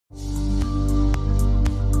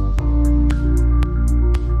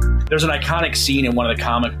there's an iconic scene in one of the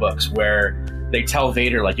comic books where they tell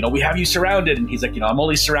Vader, like, we have you surrounded. And he's like, I'm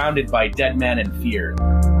only surrounded by dead men and fear.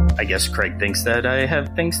 I guess Craig thinks that I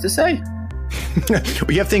have things to say.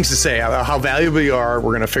 We have things to say. How valuable you are,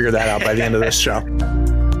 we're going to figure that out by the end of this show.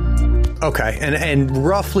 Okay. And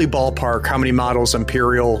roughly ballpark, how many models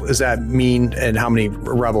Imperial does that mean? And how many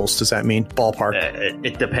Rebels does that mean? Ballpark.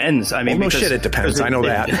 It depends. I mean, well, no shit, it depends. I know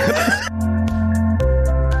that.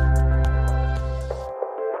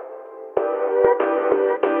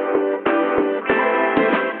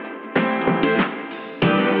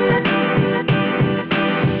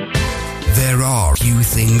 There are few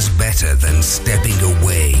things better than stepping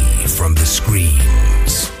away from the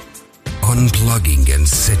screens. Unplugging and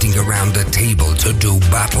sitting around a table to do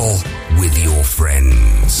battle with your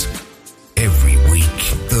friends. Every week,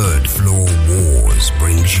 Third Floor Wars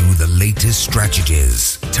brings you the latest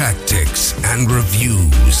strategies, tactics, and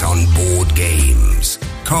reviews on board games,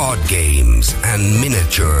 card games, and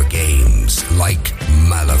miniature games like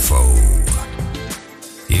Malifaux.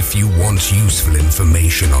 If you want useful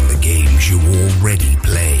information on the games you already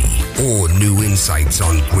play, or new insights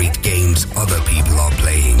on great games other people are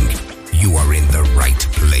playing, you are in the right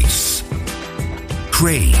place.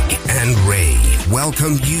 Craig and Ray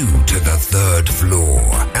welcome you to the Third Floor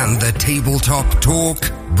and the Tabletop Talk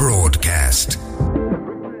broadcast.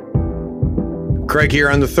 Craig here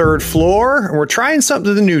on the Third Floor, and we're trying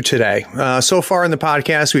something new today. So far in the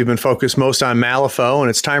podcast, we've been focused most on Malifaux, and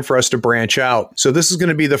it's time for us to branch out. So this is going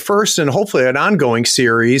to be the first and hopefully an ongoing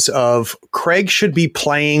series of Craig should be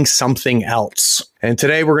playing something else. And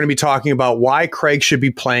today we're going to be talking about why Craig should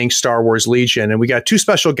be playing Star Wars Legion. And we got two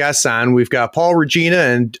special guests on. We've got Paul Regina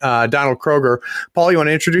and Donald Kroger. Paul, you want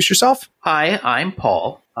to introduce yourself? Hi, I'm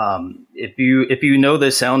Paul. If you know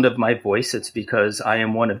the sound of my voice, it's because I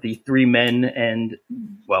am one of the three men and,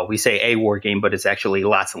 well, we say a war game, but it's actually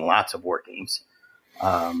lots and lots of war games.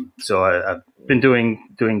 So I've been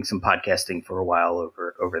doing some podcasting for a while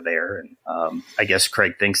over there. And I guess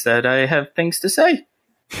Craig thinks that I have things to say.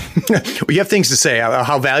 We have things to say.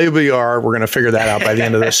 How valuable you are, we're going to figure that out by the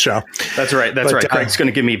end of this show. That's right. Right. Craig's going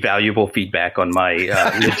to give me valuable feedback on my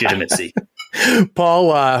legitimacy.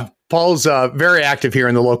 Paul's very active here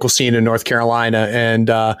in the local scene in North Carolina, and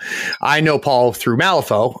I know Paul through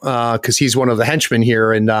Malifaux because he's one of the henchmen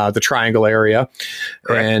here in the Triangle area.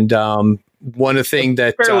 Correct. And one of the things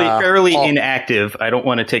that fairly inactive. I don't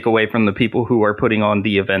want to take away from the people who are putting on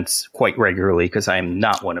the events quite regularly because I am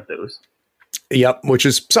not one of those. Yep, which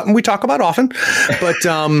is something we talk about often. But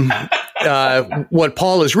what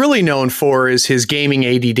Paul is really known for is his gaming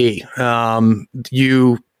ADD.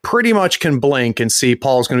 You pretty much can blink and see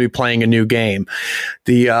Paul's going to be playing a new game.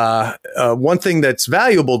 The one thing that's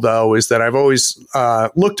valuable, though, is that I've always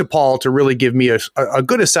looked to Paul to really give me a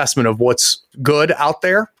good assessment of what's good out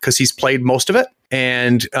there because he's played most of it.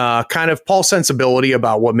 And kind of Paul's sensibility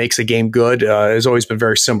about what makes a game good has always been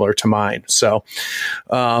very similar to mine. So,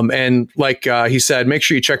 and like he said, make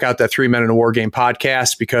sure you check out that 3 Men in a War Game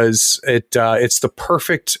podcast because it's the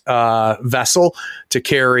perfect vessel to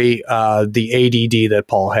carry the ADD that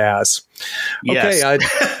Paul has. Yes.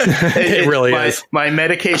 Okay, it really is. My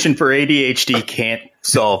medication for ADHD can't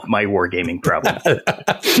solve my wargaming problem.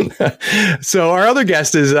 So our other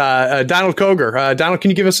guest is Donald Kroger. Donald,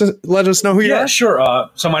 can you let us know who you are? Yeah, sure.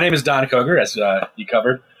 So my name is Don Kroger, as you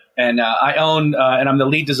covered, and I own and I'm the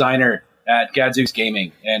lead designer at Gadzooks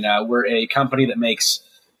Gaming, and we're a company that makes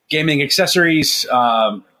gaming accessories,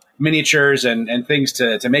 miniatures, and things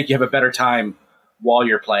to make you have a better time while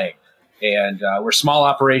you're playing. And we're a small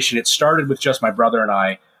operation. It started with just my brother and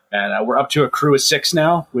I, and we're up to a crew of 6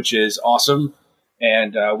 now, which is awesome.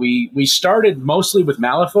 And we started mostly with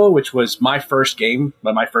Malifaux, which was my first game,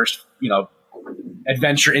 but my first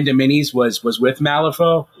adventure into minis was with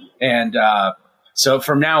Malifaux. And so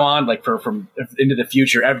from now on, like from into the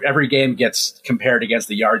future, every game gets compared against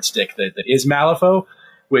the yardstick that is Malifaux,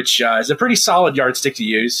 which is a pretty solid yardstick to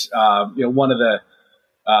use. One of the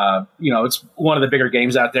it's one of the bigger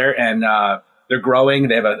games out there, and they're growing.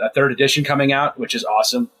 They have a 3rd edition coming out, which is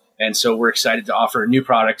awesome. And so we're excited to offer new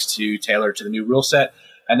products to tailor to the new rule set.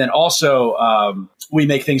 And then also we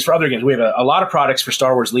make things for other games. We have a lot of products for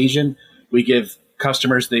Star Wars Legion. We give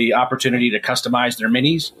customers the opportunity to customize their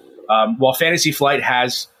minis. While Fantasy Flight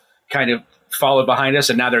has kind of followed behind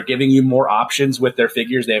us, and now they're giving you more options with their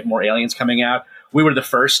figures. They have more aliens coming out. We were the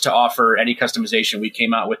first to offer any customization. We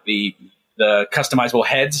came out with the customizable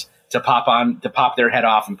heads to pop their head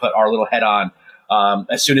off and put our little head on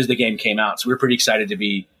as soon as the game came out. So we're pretty excited to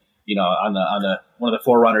be, on the one of the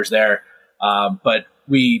forerunners there. But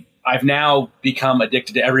I've now become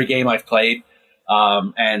addicted to every game I've played.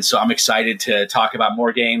 And so I'm excited to talk about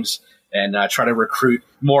more games and try to recruit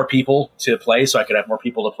more people to play so I could have more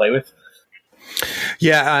people to play with.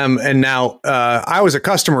 Yeah, and now I was a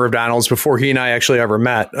customer of Donald's before he and I actually ever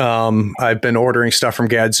met. I've been ordering stuff from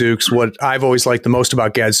Gadzooks. What I've always liked the most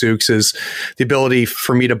about Gadzooks is the ability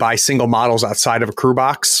for me to buy single models outside of a crew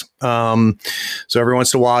box. So every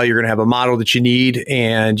once in a while, you're going to have a model that you need,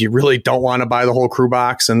 and you really don't want to buy the whole crew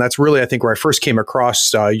box. And that's really, I think, where I first came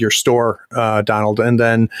across your store, Donald. And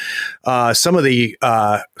then some of the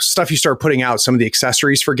stuff you start putting out, some of the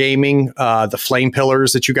accessories for gaming, the flame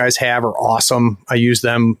pillars that you guys have are awesome. I use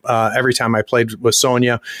them every time I played with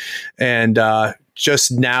Sonia, and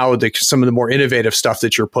just now some of the more innovative stuff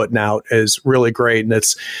that you're putting out is really great, and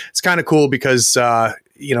it's kind of cool because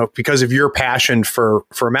because of your passion for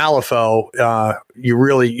Malifaux,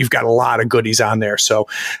 you've got a lot of goodies on there. So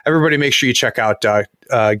everybody, make sure you check out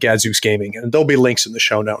Gadzooks Gaming, and there'll be links in the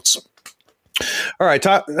show notes. All right,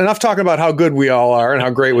 enough talking about how good we all are and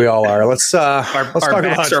how great we all are. Let's talk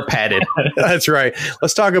backs are padded. That's right.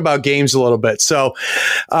 Let's talk about games a little bit. So,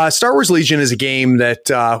 Star Wars Legion is a game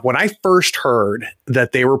that when I first heard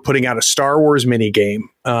that they were putting out a Star Wars mini game,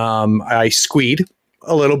 I squeed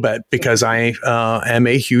a little bit because I am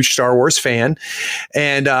a huge Star Wars fan,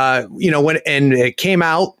 and when it came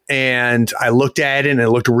out and I looked at it and it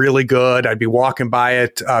looked really good. I'd be walking by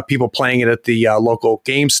it, people playing it at the local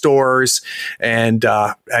game stores, and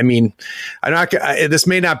this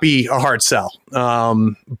may not be a hard sell,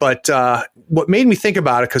 but what made me think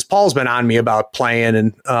about it, because Paul's been on me about playing,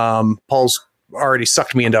 and Paul's already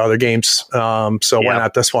sucked me into other games, so why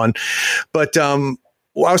not this one? But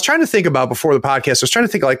well, I was trying to think about before the podcast, I was trying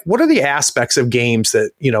to think what are the aspects of games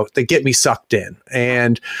that, that get me sucked in?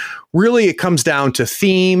 And really it comes down to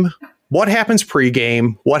theme, what happens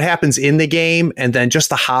pre-game, what happens in the game, and then just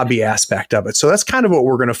the hobby aspect of it. So that's kind of what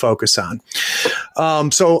we're going to focus on.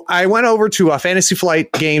 So I went over to Fantasy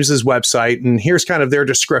Flight Games' website, and here's kind of their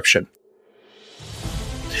description.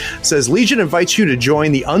 It says, Legion invites you to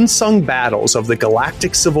join the unsung battles of the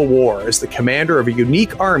Galactic Civil War as the commander of a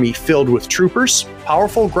unique army filled with troopers,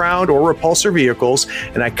 powerful ground or repulsor vehicles,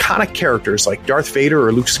 and iconic characters like Darth Vader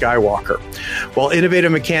or Luke Skywalker. While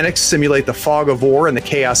innovative mechanics simulate the fog of war and the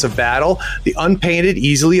chaos of battle, the unpainted,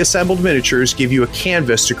 easily assembled miniatures give you a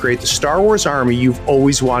canvas to create the Star Wars army you've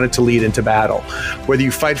always wanted to lead into battle. Whether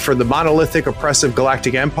you fight for the monolithic, oppressive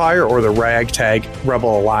Galactic Empire or the ragtag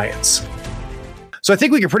Rebel Alliance. So I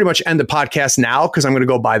think we can pretty much end the podcast now, because I'm going to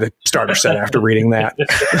go buy the starter set after reading that.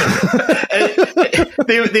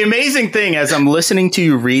 The amazing thing, as I'm listening to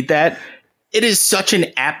you read that, it is such an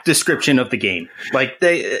apt description of the game.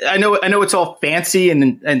 I know it's all fancy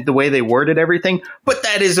and the way they worded everything, but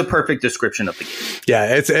that is a perfect description of the game.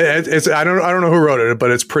 Yeah, it's I don't know who wrote it,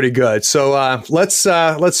 but it's pretty good. So let's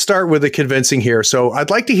start with the convincing here. So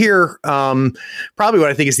I'd like to hear probably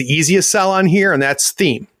what I think is the easiest sell on here, and that's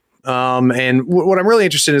theme. And what I'm really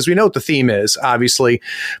interested in is, we know what the theme is, obviously,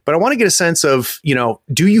 but I want to get a sense of,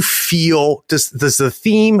 do you feel, does the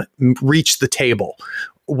theme reach the table?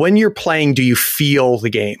 When you're playing, do you feel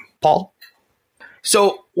the game? Paul?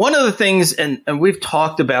 So one of the things, and we've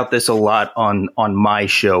talked about this a lot on my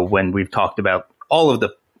show when we've talked about all of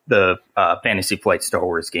the Fantasy Flight Star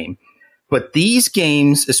Wars game, but these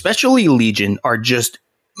games, especially Legion, are just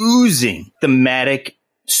oozing thematic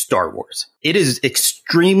Star Wars. It is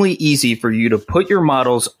extremely easy for you to put your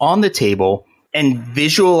models on the table and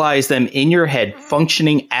visualize them in your head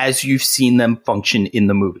functioning as you've seen them function in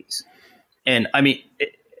the movies. And I mean,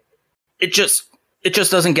 it just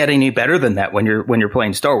doesn't get any better than that when you're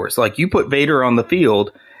playing Star Wars. Like, you put Vader on the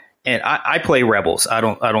field, and I play Rebels. I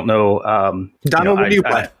don't know. Donald, what do you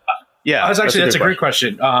play? That's a great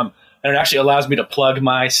question. And it actually allows me to plug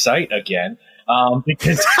my site again.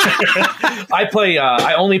 Because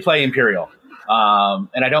I only play Imperial,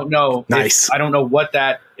 and I don't know. Nice. I don't know what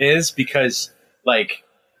that is, because,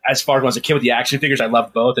 as far as when I was a kid with the action figures, I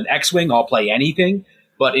loved both. And X-Wing, I'll play anything,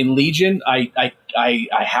 but in Legion, I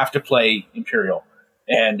have to play Imperial,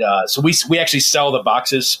 and so we actually sell the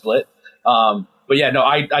boxes split. But yeah, no,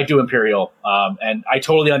 I do Imperial, and I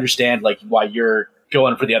totally understand why you're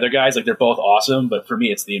going for the other guys. They're both awesome, but for me,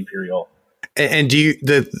 it's the Imperial. And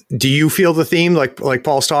do you feel the theme like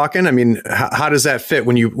Paul's talking? I mean, how does that fit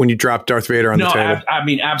when you drop Darth Vader on the table? I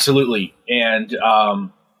mean, absolutely. And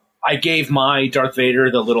I gave my Darth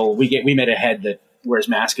Vader the little, we made a head where his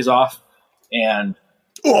mask is off, and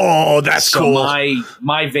that's so cool.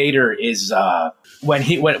 My Vader is when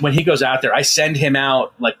he goes out there, I send him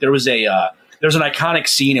out. There's an iconic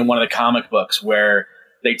scene in one of the comic books where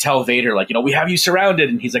they tell Vader, we have you surrounded,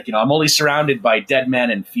 and he's like, I'm only surrounded by dead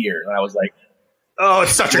men and fear. And I was like, Oh,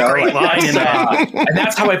 it's such a great line in that. And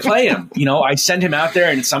that's how I play him. I send him out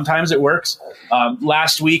there, and sometimes it works.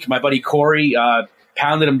 Last week, my buddy Corey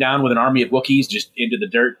pounded him down with an army of Wookiees just into the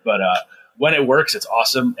dirt. But when it works, it's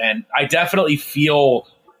awesome. And I definitely feel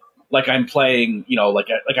like I'm playing, like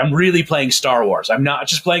I'm really playing Star Wars. I'm not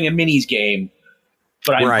just playing a minis game,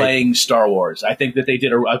 but I'm playing Star Wars. I think that they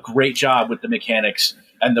did a great job with the mechanics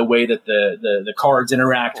and the way that the cards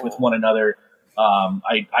interact with one another.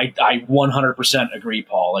 I 100% agree,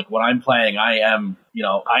 Paul. Like when I'm playing, I am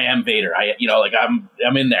Vader.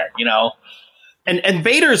 I'm in there, And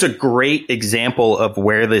Vader is a great example of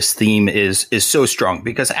where this theme is so strong,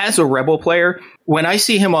 because as a Rebel player, when I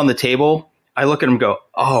see him on the table, I look at him and go,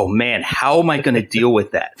 oh man, how am I going to deal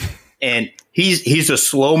with that? And he's a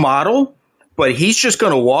slow model, but he's just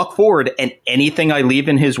going to walk forward, and anything I leave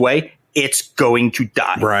in his way, it's going to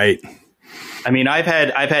die. Right. I mean, I've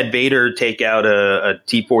had Vader take out a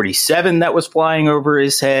T-47 that was flying over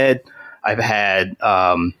his head. I've had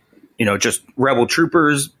just Rebel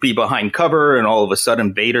troopers be behind cover, and all of a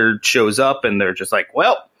sudden Vader shows up, and they're just like,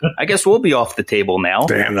 well, I guess we'll be off the table now.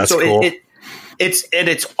 Damn, that's cool.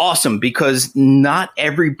 It's awesome because not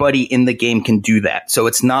everybody in the game can do that. So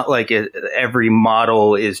it's not like every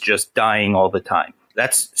model is just dying all the time.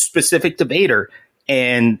 That's specific to Vader.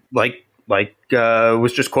 And like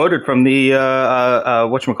was just quoted from the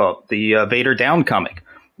the Vader Down comic.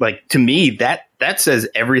 Like, to me, that says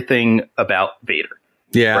everything about Vader.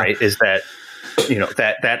 Yeah. Right. Is that,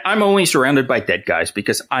 that I'm only surrounded by dead guys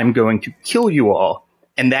because I'm going to kill you all.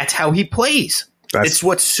 And that's how he plays. It's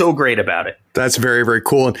what's so great about it. That's very, very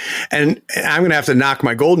cool. And I'm going to have to knock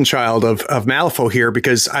my golden child of Malifaux here,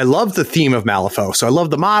 because I love the theme of Malifaux. So I love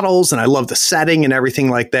the models and I love the setting and everything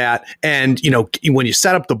like that. And, when you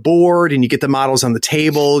set up the board and you get the models on the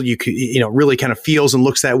table, you could, really kind of feels and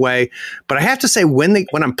looks that way. But I have to say, when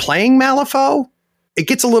I'm playing Malifaux, it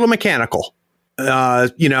gets a little mechanical. So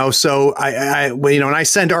when I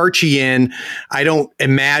send Archie in, I don't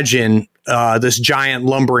imagine this giant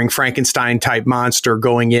lumbering Frankenstein type monster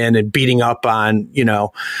going in and beating up on,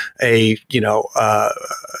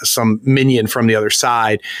 some minion from the other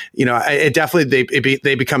side. It definitely,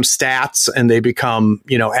 they become stats and they become,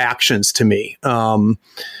 actions to me.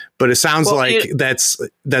 But it sounds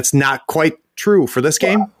that's not quite true for this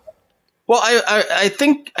game. Well, I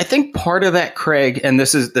think part of that, Craig, and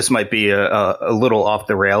this might be a little off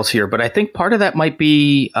the rails here, but I think part of that might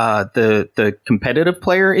be the competitive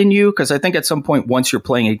player in you, because I think at some point, once you're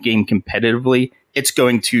playing a game competitively, it's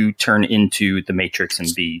going to turn into the Matrix and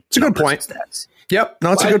be. It's a good point. Stats. Yep,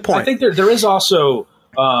 no, it's a good point. I think there is also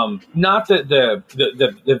not that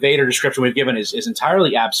the Vader description we've given is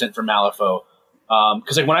entirely absent from Malifaux.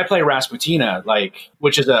 Because when I play Rasputina,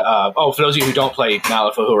 which is for those of you who don't play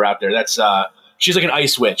Malifaux who are out there, that's she's like an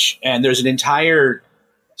ice witch, and there's an entire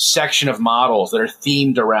section of models that are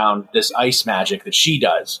themed around this ice magic that she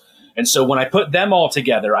does. And so when I put them all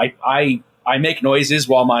together, I make noises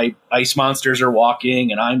while my ice monsters are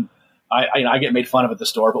walking, and I get made fun of at the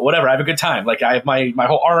store, but whatever, I have a good time. Like, I have my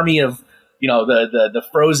whole army of the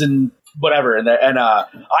frozen whatever, and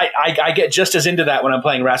I get just as into that when I'm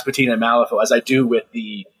playing Rasputina and Malifaux as I do with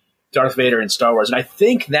the Darth Vader in Star Wars. And I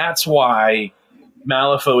think that's why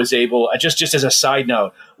Malifaux is able, just as a side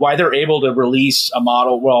note, why they're able to release a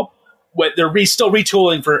model. Well, they're still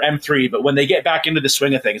retooling for M3, but when they get back into the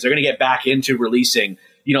swing of things, they're going to get back into releasing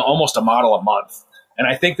almost a model a month. And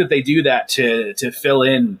I think that they do that to fill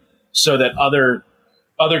in so that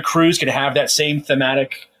other crews can have that same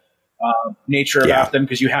thematic nature about them,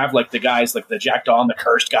 because you have the guys like the Jackdaw and the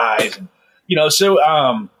Cursed guys, and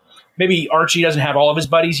maybe Archie doesn't have all of his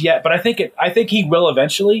buddies yet, but I think he will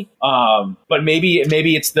eventually. But maybe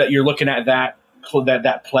it's that you're looking at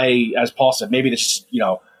that play, as Paul said. Maybe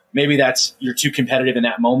that's you're too competitive in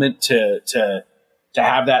that moment to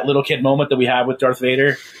have that little kid moment that we have with Darth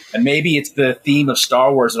Vader, and maybe it's the theme of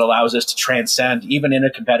Star Wars that allows us to transcend even in a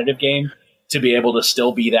competitive game to be able to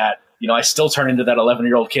still be that. I still turn into that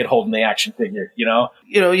 11-year-old kid holding the action figure,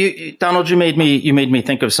 Donald, you made me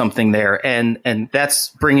think of something there, and that's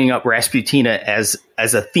bringing up Rasputina as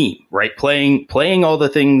a theme, right? Playing all the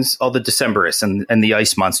things, all the Decemberists and the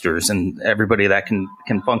ice monsters and everybody that can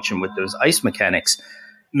function with those ice mechanics.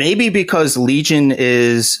 Maybe because Legion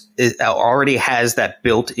is already has that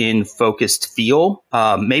built-in focused feel.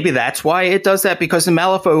 Maybe that's why it does that, because in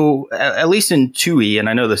Malifaux, at least in 2E, and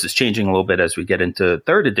I know this is changing a little bit as we get into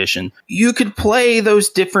 3rd edition, you could play those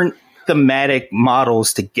different thematic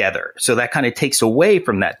models together. So that kind of takes away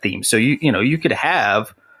from that theme. So you could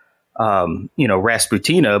have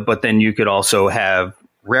Rasputina, but then you could also have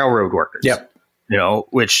railroad workers. Yep.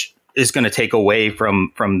 Which is going to take away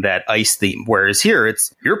from that ice theme. Whereas here,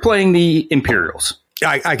 you're playing the Imperials.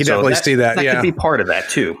 I can definitely see that. That could be part of that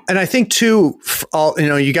too. And I think too,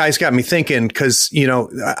 you guys got me thinking, because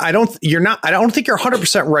I don't think you're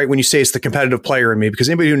 100% right when you say it's the competitive player in me, because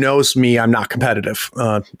anybody who knows me, I'm not competitive,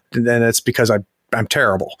 and it's because I'm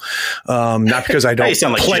terrible, not because I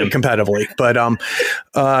don't play competitively.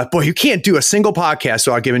 But boy, you can't do a single podcast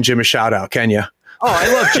without giving Jim a shout out, can you? Oh,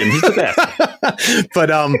 I love Jim. He's the best.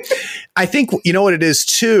 But I think you know what it is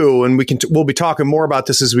too, and we'll be talking more about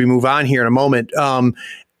this as we move on here in a moment.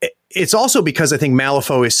 It's also because I think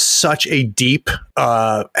Malifaux is such a deep,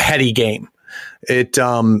 heady game. I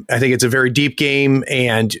think it's a very deep game,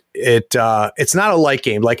 and it's not a light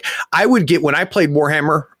game. Like when I played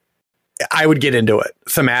Warhammer, I would get into it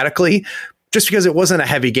thematically, just because it wasn't a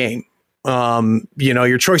heavy game.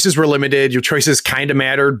 Your choices were limited. Your choices kind of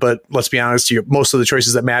mattered, but let's be honest, most of the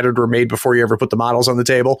choices that mattered were made before you ever put the models on the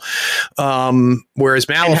table. Whereas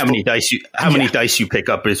Malifaux, and how many dice you pick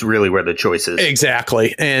up is really where the choice is.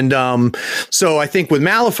 Exactly. And so I think with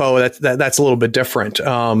Malifaux, that's a little bit different.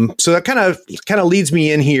 So that kind of leads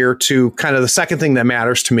me in here to kind of the second thing that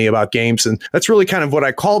matters to me about games, and that's really kind of what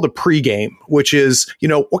I call the pregame, which is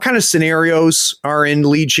what kind of scenarios are in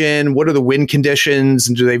Legion, what are the win conditions,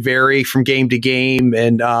 and do they vary from game to game,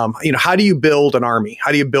 and how do you build an army?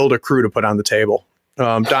 How do you build a crew to put on the table?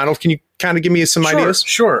 Donald, can you kind of give me some ideas?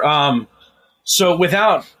 Sure. So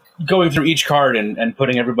without going through each card and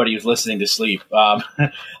putting everybody who's listening to sleep,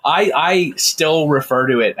 I still refer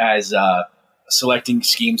to it as selecting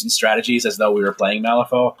schemes and strategies as though we were playing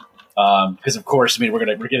Malifaux. Because of course,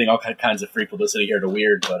 we're getting all kinds of free publicity here to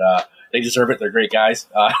Weird, but they deserve it. They're great guys,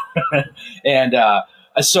 and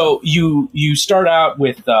so you start out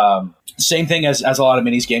with same thing as a lot of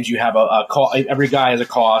minis games. You have a call. Every guy has a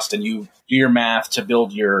cost, and you do your math to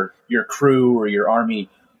build your crew or your army.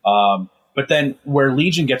 But then where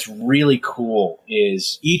Legion gets really cool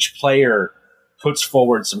is each player puts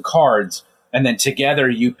forward some cards, and then together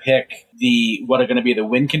you pick what are going to be the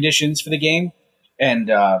win conditions for the game,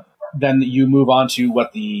 and then you move on to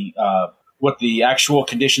what the actual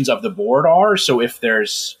conditions of the board are. So if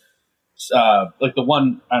there's like the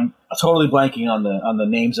one, I'm totally blanking on the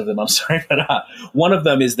names of them. I'm sorry, but one of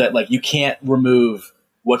them is that like you can't remove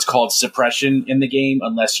what's called suppression in the game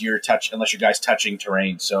unless your guy's touching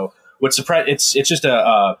terrain. So what it's just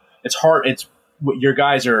it's hard. It's your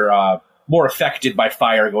guys are more affected by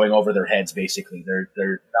fire going over their heads. Basically, they're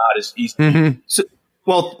not as easy. Mm-hmm. So,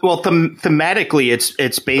 thematically,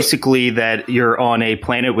 it's basically that you're on a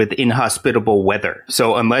planet with inhospitable weather.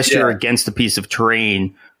 So unless you're against a piece of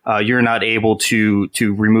terrain, you're not able to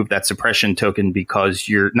remove that suppression token, because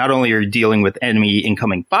you're not only are you dealing with enemy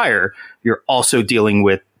incoming fire, you're also dealing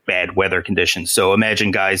with bad weather conditions. So imagine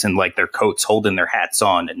guys in like their coats holding their hats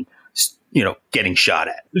on and getting shot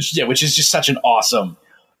at. Which is just such an awesome.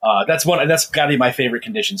 That's got to be my favorite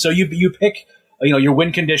condition. So you pick your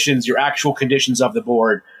win conditions, your actual conditions of the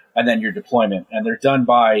board, and then your deployment, and they're done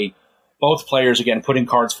by both players again putting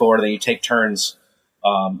cards forward, and then you take turns.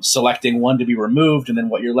 Selecting one to be removed, and then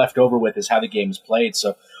what you're left over with is how the game is played.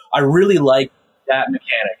 So I really like that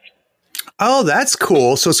mechanic. Oh, that's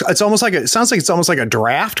cool. So it's almost like it sounds like it's almost like a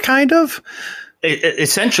draft, kind of.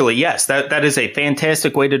 Essentially, yes. That is a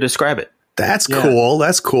fantastic way to describe it. That's cool.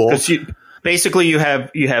 That's cool. Basically, you have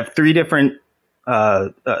three different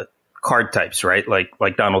card types, right?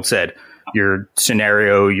 Like Donald said, your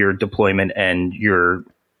scenario, your deployment, and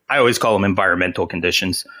I always call them environmental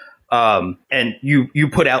conditions. And you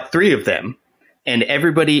put out three of them, and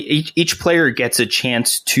each player gets a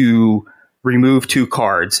chance to remove two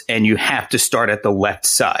cards, and you have to start at the left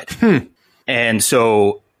side. And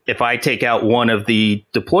so if I take out one of the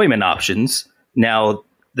deployment options, now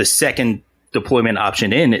the second deployment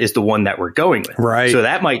option in is the one that we're going with. Right. So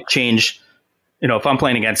that might change, if I'm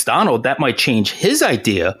playing against Donald, that might change his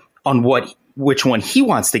idea on which one he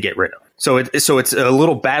wants to get rid of. So it's a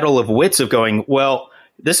little battle of wits of going, well,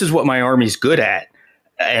 this is what my army's good at,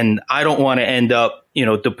 and I don't want to end up,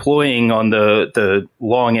 deploying on the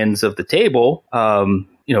long ends of the table,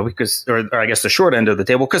 because, or I guess the short end of the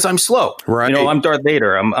table, because I'm slow. Right. I'm Darth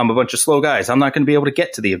Vader. I'm a bunch of slow guys. I'm not going to be able to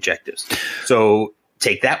get to the objectives. So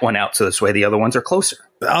take that one out, so this way the other ones are closer.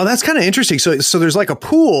 Oh, that's kind of interesting. So there's like a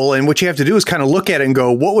pool, and what you have to do is kind of look at it and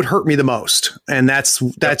go, what would hurt me the most? And that's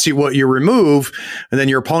what you remove, and then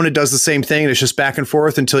your opponent does the same thing, and it's just back and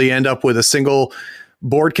forth until you end up with a single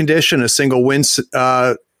board condition, a single win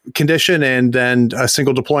condition, and then a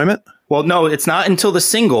single deployment? Well, no, it's not until the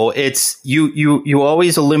single. It's you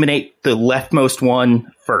always eliminate the leftmost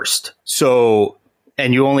one first. So,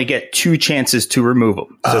 and you only get two chances to remove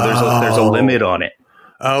them. So there's a limit on it.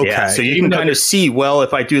 Okay. Yeah, so you can kind of see, well,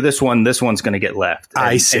 if I do this one's going to get left.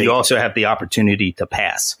 I see. And you also have the opportunity to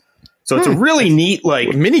pass. So it's a really neat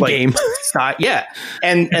mini game. Yeah.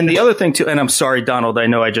 And the other thing too, and I'm sorry, Donald, I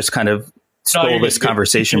know I just kind of stole this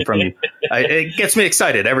conversation from you. It gets me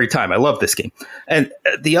excited every time. I love this game. And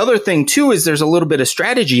the other thing too is there's a little bit of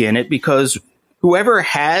strategy in it because whoever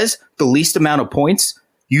has the least amount of points,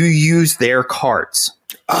 you use their cards.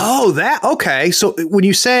 Oh, okay. So when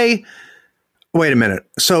you say, wait a minute,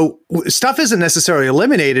 so stuff isn't necessarily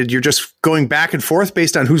eliminated. You're just going back and forth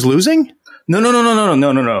based on who's losing? No.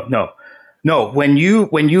 No, when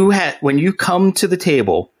you come to the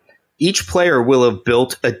table, each player will have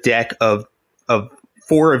built a deck of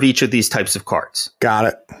 4 of each of these types of cards. Got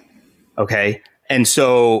it. Okay. And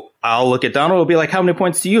so I'll look at Donald, will be like, how many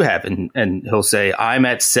points do you have? And he'll say, I'm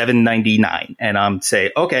at 799. And I'm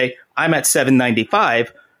say, okay, I'm at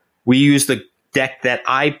 795. We use the deck that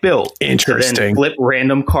I built. Interesting. To then flip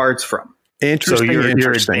random cards from. Interesting. So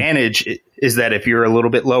your advantage is that if you're a little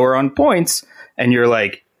bit lower on points and you're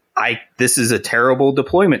like, this is a terrible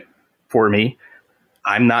deployment for me,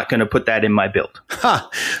 I'm not going to put that in my build.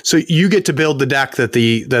 So you get to build the deck that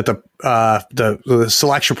the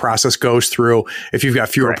selection process goes through if you've got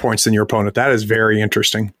fewer points than your opponent. That is very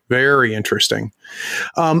interesting. Very interesting.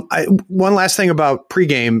 One last thing about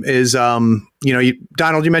pregame is,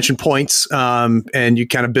 Donald, you mentioned points, and you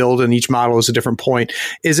kind of build, and each model is a different point.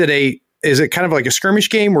 Is it kind of like a skirmish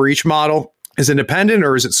game where each model is independent,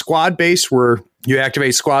 or is it squad based where you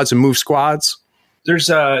activate squads and move squads? It's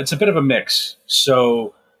a bit of a mix.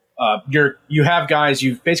 So you have guys.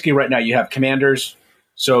 Right now you have commanders.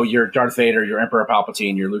 So your Darth Vader, your Emperor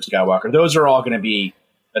Palpatine, your Luke Skywalker. Those are all going to be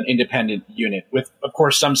an independent unit with, of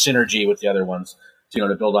course, some synergy with the other ones.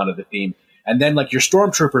 To build onto the theme. And then like your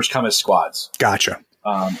stormtroopers come as squads. Gotcha.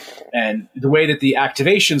 And the way that the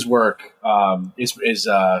activations work is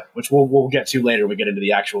which we'll get to later. When we get into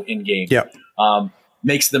the actual in game. Yep.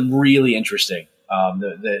 Makes them really interesting.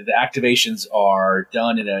 The activations are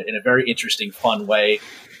done in a very interesting, fun way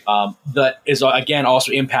that is, again,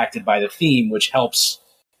 also impacted by the theme, which helps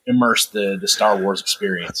immerse the Star Wars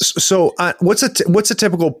experience. So what's a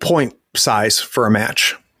typical point size for a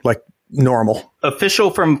match? Like normal? Official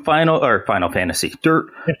from Final Fantasy.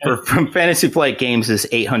 From Fantasy Flight Games is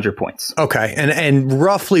 800 points. Okay. And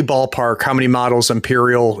roughly ballpark, how many models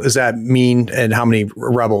Imperial does that mean? And how many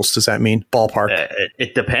Rebels does that mean? Ballpark.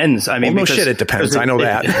 It depends. I mean, it depends. I know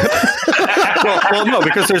that. well, no,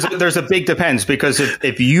 because there's a big depends. Because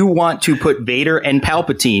if you want to put Vader and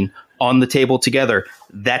Palpatine on the table together,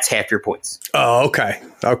 that's half your points. Oh,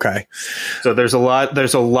 okay. So there's a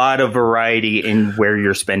lot of variety in where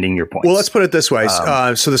you're spending your points. Well, let's put it this way.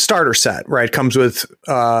 So the starter set, right, comes with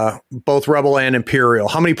both Rebel and Imperial.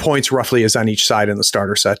 How many points roughly is on each side in the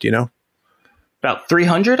starter set? Do you know? About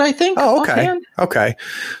 300, I think. Oh, okay. Offhand. Okay.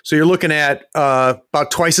 So you're looking at about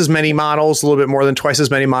twice as many models, a little bit more than twice as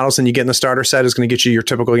many models than you get in the starter set is going to get you your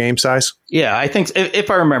typical game size. Yeah, I think if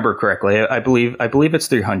I remember correctly, I believe it's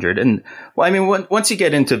 300. And well, I mean, once you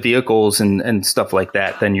get into vehicles and stuff like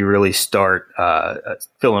that, then you really start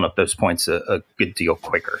filling up those points a good deal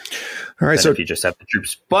quicker. All right. So if you just have the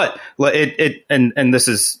troops, but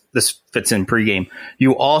this fits in pregame.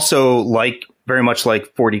 You also very much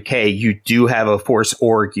like 40K, you do have a Force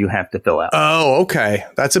org you have to fill out. Oh, okay.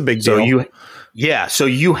 That's a big deal. So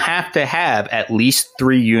you have to have at least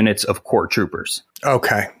 3 units of core troopers.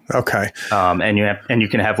 Okay. And you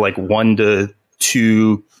can have like 1 to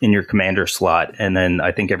 2 in your commander slot, and then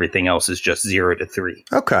I think everything else is just 0 to 3.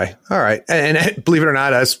 Okay. All right. And believe it or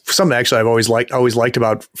not, that's something actually I've always liked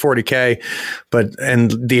about 40K,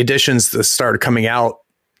 and the additions that started coming out,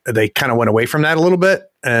 they kind of went away from that a little bit.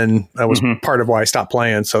 And that was part of why I stopped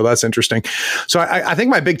playing. So that's interesting. So I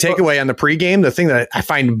think my big takeaway on the pregame, the thing that I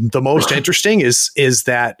find the most interesting is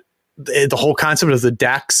that the whole concept of the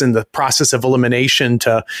decks and the process of elimination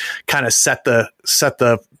to kind of set the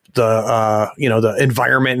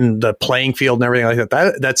environment and the playing field and everything like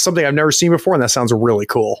that. That's something I've never seen before. And that sounds really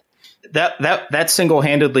cool. That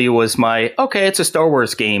single-handedly was my, okay, it's a Star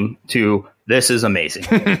Wars game, to this is amazing.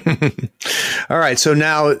 All right. So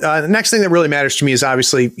now the next thing that really matters to me is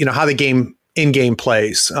obviously, how the game in-game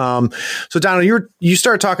plays. So Donald, you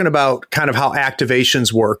started talking about kind of how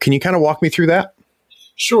activations work. Can you kind of walk me through that?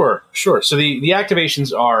 Sure. So the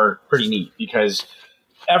activations are pretty neat because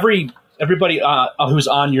everybody who's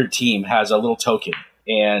on your team has a little token.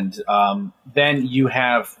 And then you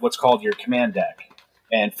have what's called your command deck.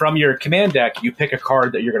 And from your command deck, you pick a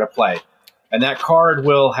card that you're going to play. And that card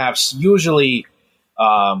will have usually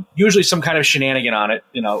some kind of shenanigan on it,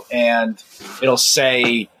 and it'll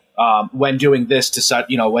say when doing this to set,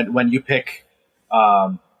 when you pick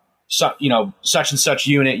such and such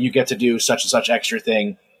unit, you get to do such and such extra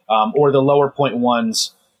thing. Or the lower point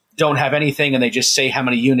ones don't have anything, and they just say how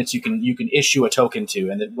many units you can issue a token to.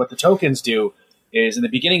 And what the tokens do is in the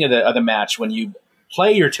beginning of the match, when you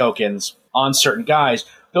play your tokens on certain guys,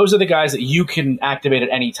 those are the guys that you can activate at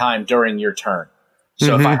any time during your turn.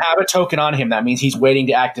 So if I have a token on him, that means he's waiting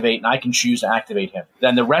to activate, and I can choose to activate him.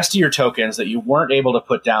 Then the rest of your tokens that you weren't able to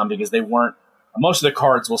put down because they weren't, most of the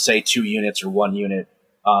cards will say 2 units or 1 unit,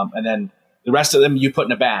 and then the rest of them you put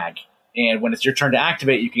in a bag. And when it's your turn to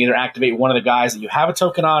activate, you can either activate one of the guys that you have a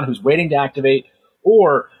token on who's waiting to activate,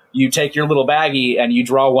 or you take your little baggie and you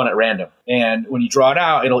draw one at random. And when you draw it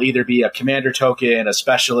out, it'll either be a commander token, a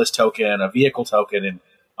specialist token, a vehicle token, and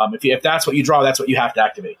if that's what you draw, that's what you have to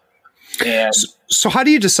activate. And so how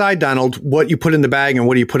do you decide, Donald, what you put in the bag and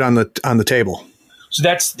what do you put on the table? So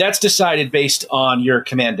that's decided based on your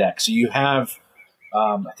command deck. So you have,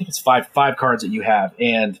 I think it's five cards that you have,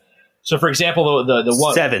 and so for example, the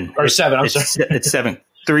one 7 or 7. I'm sorry, it's 7.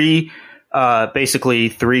 3, basically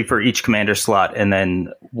 3 for each commander slot, and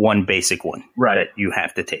then 1 basic one that you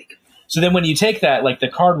have to take. So then when you take that, like the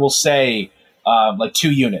card will say like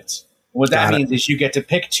 2 units. What that means is you get to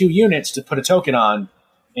pick 2 units to put a token on.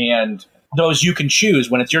 And those you can choose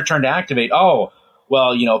when it's your turn to activate. Oh,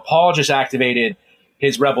 well, Paul just activated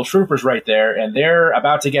his rebel troopers right there, and they're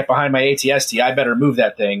about to get behind my ATST. I better move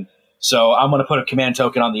that thing. So I'm going to put a command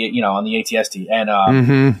token on the ATST,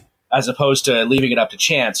 and as opposed to leaving it up to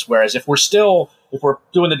chance. Whereas if we're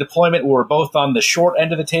doing the deployment where we're both on the short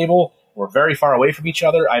end of the table, we're very far away from each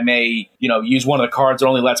other, I may use one of the cards that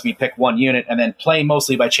only lets me pick 1 unit, and then play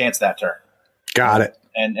mostly by chance that turn. Got it.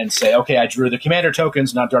 And say, okay, I drew the commander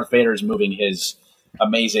tokens. Now Darth Vader is moving his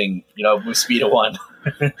amazing, move speed of 1.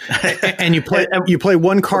 And you play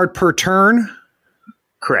 1 card per turn.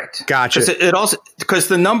 Correct. Gotcha. It also because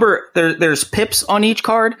the number there's pips on each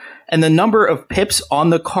card, and the number of pips on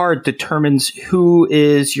the card determines who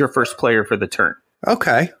is your first player for the turn.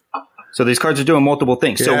 Okay. So these cards are doing multiple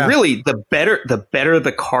things. Yeah. So really, the better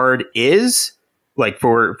the card is, like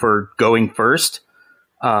for going first,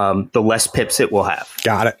 the less pips it will have.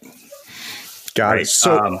 Got it.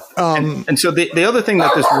 So, and so the other thing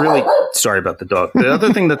that this really, sorry about the dog. The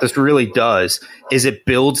other thing that this really does is it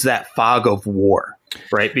builds that fog of war,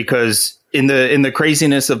 right? Because in the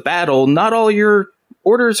craziness of battle, not all your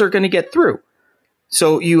orders are going to get through.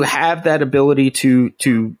 So you have that ability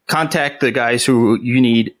to contact the guys who you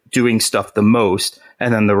need doing stuff the most,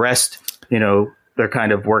 and then the rest, they're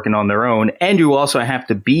kind of working on their own. And you also have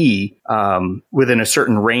to be within a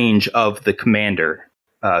certain range of the commander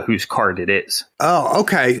whose card it is. Oh,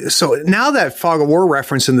 okay. So now that Fog of War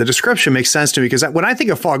reference in the description makes sense to me, because when I think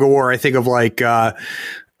of Fog of War, I think of like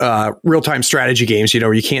real-time strategy games,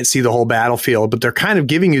 where you can't see the whole battlefield, but they're kind of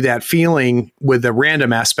giving you that feeling with the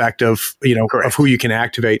random aspect of, of who you can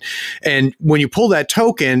activate. And when you pull that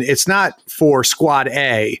token, it's not for squad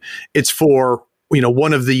A, it's for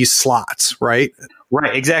one of these slots, right?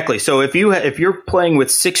 Right, exactly. So if you're playing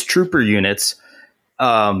with 6 trooper units,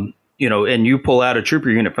 and you pull out a trooper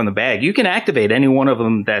unit from the bag, you can activate any one of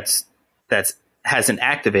them that's hasn't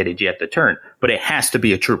activated yet the turn, but it has to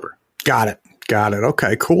be a trooper. Got it.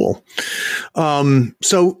 Okay, cool.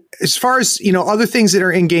 So as far as, other things that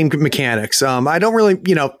are in-game mechanics, I don't really,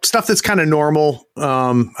 stuff that's kind of normal.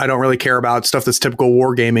 I don't really care about stuff that's typical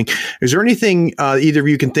wargaming. Is there anything either of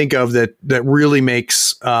you can think of that really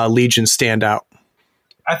makes Legion stand out?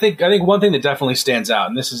 I think one thing that definitely stands out,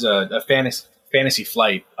 and this is a Fantasy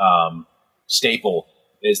Flight staple,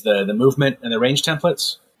 is the movement and the range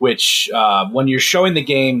templates, which when you're showing the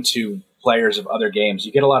game to players of other games,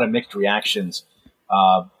 you get a lot of mixed reactions.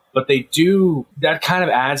 But that kind of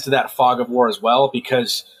adds to that fog of war as well,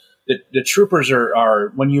 because the troopers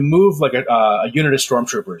are when you move like a unit of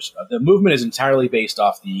stormtroopers, the movement is entirely based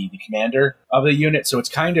off the commander of the unit. So it's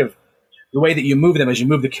kind of the way that you move them is you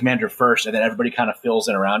move the commander first, and then everybody kind of fills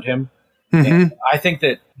in around him. Mm-hmm. And I think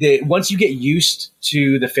that once you get used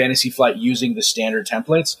to the Fantasy Flight using the standard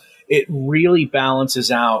templates, it really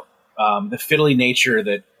balances out the fiddly nature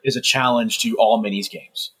that is a challenge to all minis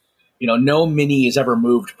games. No mini is ever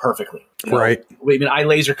moved perfectly. Right. I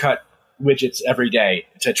laser cut widgets every day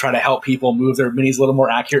to try to help people move their minis a little more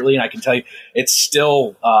accurately, and I can tell you it's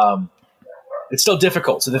still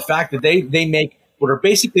difficult. So the fact that they make what are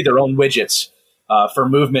basically their own widgets for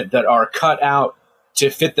movement that are cut out to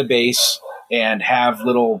fit the base and have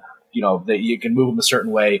little, that you can move them a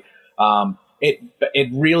certain way. It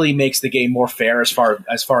really makes the game more fair as far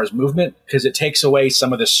as movement, because it takes away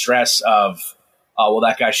some of the stress of,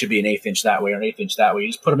 that guy should be an 1/8 inch that way or an 1/8 inch that way. You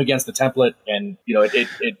just put them against the template, and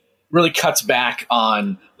it really cuts back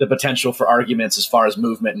on the potential for arguments as far as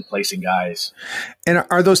movement and placing guys. And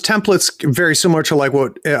are those templates very similar to like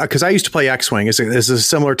what? Because I used to play X-Wing. Is this a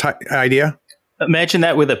similar idea? Imagine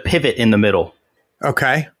that with a pivot in the middle.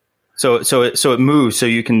 Okay. So it moves, so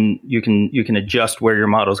you can adjust where your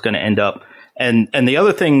model is going to end up. And the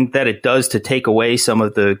other thing that it does to take away some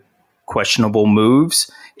of the questionable moves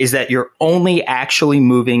is that you're only actually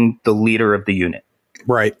moving the leader of the unit.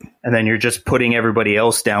 Right. And then you're just putting everybody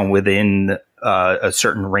else down within a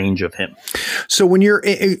certain range of him. So when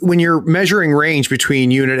you're measuring range between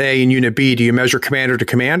Unit A and Unit B, do you measure commander to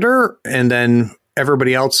commander and then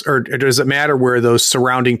everybody else, or does it matter where those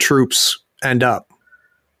surrounding troops end up?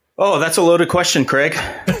 Oh, that's a loaded question, Craig.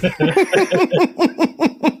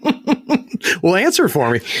 Well, answer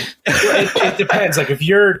for me. It depends. Like if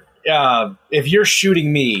you're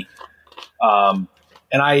shooting me,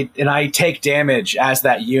 and I take damage as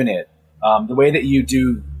that unit, the way that you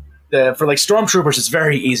do for like stormtroopers, it's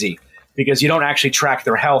very easy because you don't actually track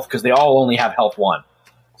their health because they all only have health 1.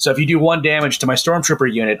 So if you do 1 damage to my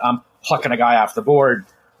stormtrooper unit, I'm plucking a guy off the board,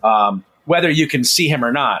 whether you can see him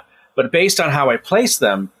or not. But based on how I place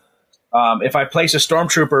them, if I place a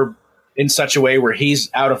stormtrooper in such a way where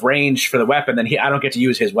he's out of range for the weapon, then I don't get to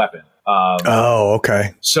use his weapon.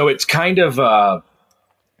 Okay. So it's kind of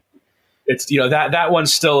it's that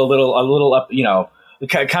one's still a little up. It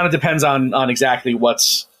kind of depends on exactly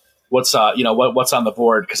what's on the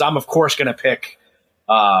board, because I'm of course going to pick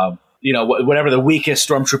whatever the weakest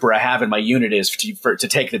stormtrooper I have in my unit is to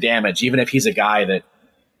take the damage, even if he's a guy that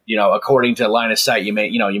according to line of sight you may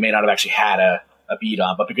not have actually had a beat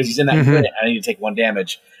on, but because he's in that unit, I need to take 1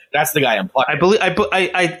 damage. That's the guy I'm plucking.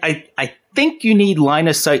 I think you need line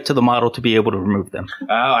of sight to the model to be able to remove them.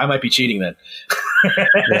 Oh, I might be cheating then.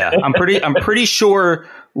 Yeah, I'm pretty sure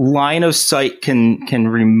line of sight can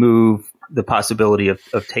remove the possibility of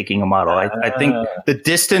taking a model. I think the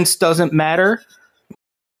distance doesn't matter.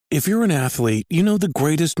 If you're an athlete, you know the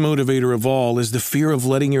greatest motivator of all is the fear of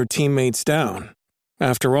letting your teammates down.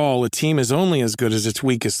 After all, a team is only as good as its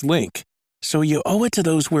weakest link. So you owe it to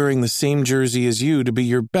those wearing the same jersey as you to be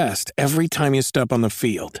your best every time you step on the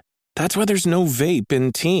field. That's why there's no vape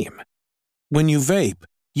in team. When you vape,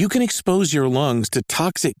 you can expose your lungs to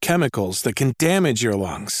toxic chemicals that can damage your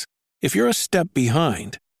lungs. If you're a step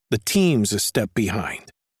behind, the team's a step behind.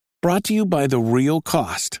 Brought to you by The Real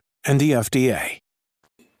Cost and the FDA.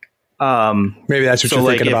 Maybe that's what you're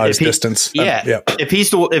thinking about is distance. Yeah. If he's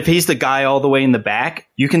the guy all the way in the back,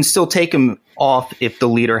 you can still take him off if the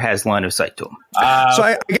leader has line of sight to him. So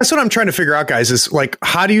I guess what I'm trying to figure out, guys, is like,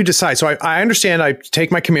 how do you decide? So I understand I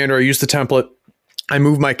take my commander, I use the template, I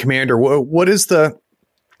move my commander. What is the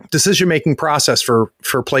decision-making process for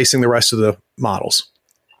placing the rest of the models?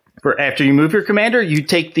 For after you move your commander, you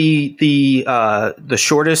take the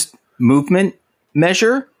shortest movement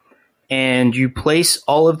measure, and you place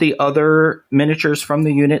all of the other miniatures from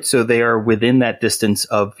the unit so they are within that distance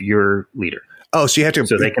of your leader. Oh, so you have to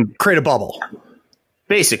they can create a bubble.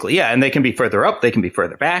 Basically, yeah, and they can be further up, they can be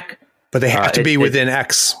further back. But they have to be within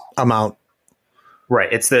X amount.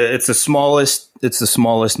 Right. It's the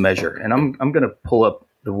smallest measure. And I'm going to pull up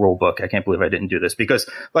the rule book. I can't believe I didn't do this because,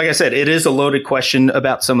 like I said, it is a loaded question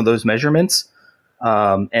about some of those measurements.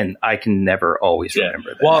 And I can never always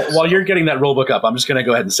remember that. While you're getting that rule book up, I'm just going to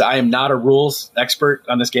go ahead and say I am not a rules expert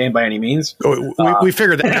on this game by any means. We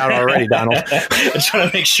figured that out already, Donald. I'm trying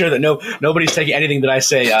to make sure that nobody's taking anything that I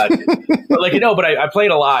say. But I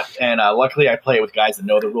played a lot, and luckily I play it with guys that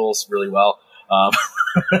know the rules really well.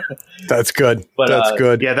 That's good. That's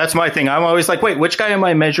good. Yeah, that's my thing. I'm always like, wait, which guy am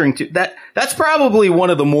I measuring to? That's probably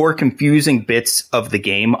one of the more confusing bits of the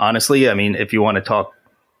game, honestly. I mean, if you want to talk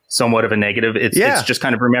somewhat of a negative, it's just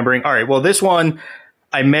kind of remembering, all right, well, this one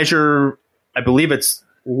I measure, I believe it's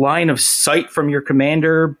line of sight from your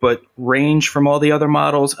commander, but range from all the other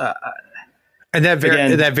models. And that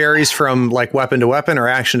varies from like weapon to weapon or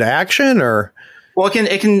action to action, or well,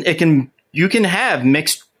 you can have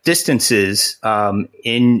mixed distances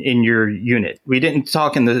in your unit. We didn't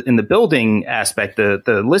talk in the building aspect,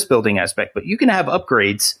 the list building aspect, but you can have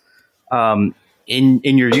upgrades in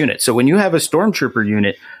your unit. So when you have a stormtrooper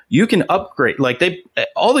unit, you can upgrade. Like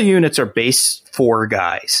all the units are base 4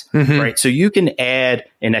 guys, right? So you can add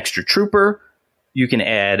an extra trooper. You can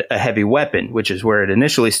add a heavy weapon, which is where it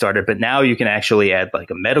initially started, but now you can actually add like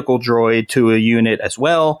a medical droid to a unit as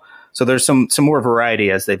well. So there's some more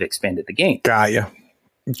variety as they've expanded the game. Got you.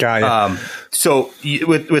 So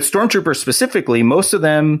with stormtroopers specifically, most of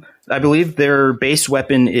them, I believe their base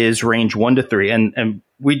weapon is range 1 to 3, and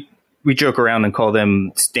we joke around and call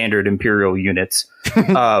them standard Imperial units.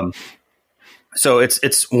 So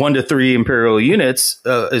it's 1 to 3 Imperial units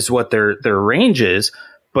is what their range is.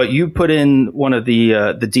 But you put in one of the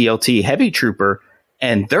DLT heavy trooper,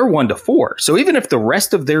 and they're 1 to 4. So even if the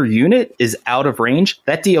rest of their unit is out of range,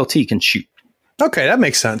 that DLT can shoot. Okay, that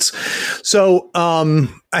makes sense. So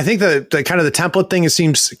I think the kind of the template thing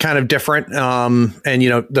seems kind of different, and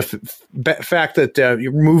the fact that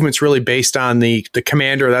your movement's really based on the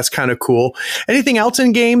commander, that's kind of cool. Anything else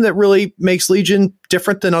in game that really makes Legion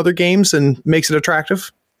different than other games and makes it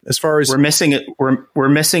attractive? As far as we're missing it, we're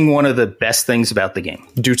missing one of the best things about the game.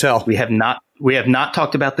 Do tell. We have not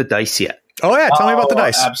talked about the dice yet. Oh yeah, tell me about the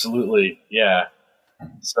dice. Absolutely, yeah.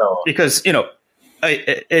 So because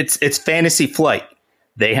it's Fantasy Flight.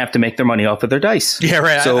 They have to make their money off of their dice. Yeah,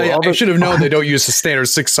 right. So I should have known they don't use the standard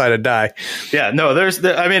 6-sided die. Yeah, no. There's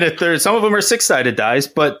some of them are 6-sided dice,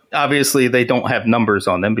 but obviously they don't have numbers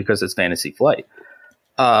on them because it's Fantasy Flight.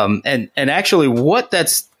 And actually, what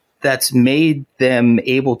that's made them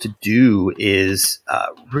able to do is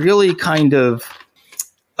really kind of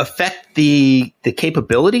affect the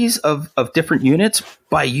capabilities of different units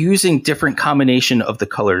by using different combination of the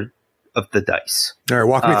color of the dice. All right,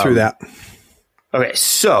 walk me through that. Okay,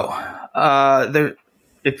 so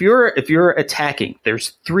if you're attacking, there's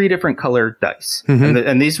 3 different colored dice,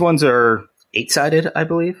 and these ones are 8-sided, I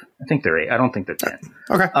believe. I think they're 8. I don't think they're 10.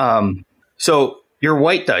 Okay. So your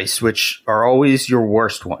white dice, which are always your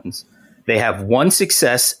worst ones, they have 1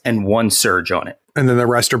 success and 1 surge on it, and then the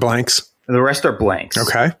rest are blanks. And the rest are blanks.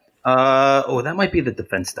 Okay. That might be the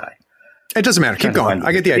defense die. It doesn't matter. Keep going.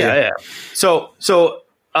 I get the idea. Yeah. So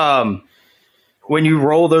when you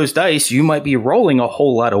roll those dice, you might be rolling a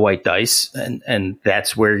whole lot of white dice, and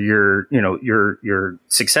that's where your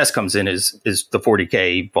success comes in is the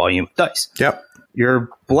 40K volume of dice. Yep. Your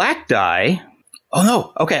black die. Oh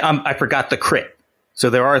no. Okay. I forgot the crit. So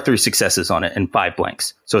there are 3 successes on it and 5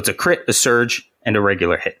 blanks. So it's a crit, a surge, and a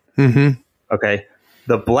regular hit. Mm-hmm. Okay.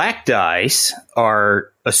 The black dice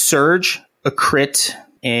are a surge, a crit,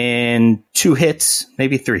 and 2 hits,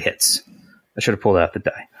 maybe 3 hits. I should have pulled out the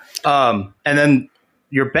die. And then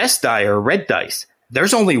your best die are red dice.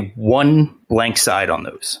 There's only 1 blank side on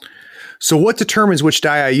those. So what determines which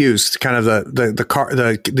die I use? Kind of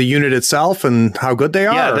the unit itself and how good they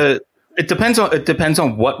are? Yeah, it depends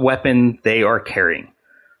on what weapon they are carrying.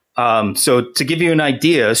 So to give you an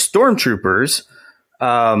idea, stormtroopers,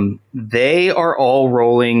 they are all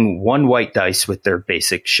rolling 1 white dice with their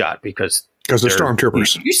basic shot because they're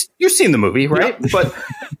stormtroopers. You've seen the movie, right? Yep.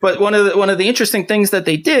 But one of the interesting things that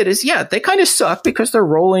they did is, they kind of suck because they're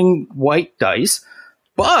rolling white dice,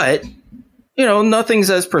 but nothing's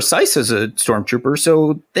as precise as a stormtrooper,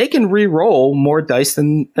 so they can re-roll more dice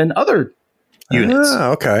than other units.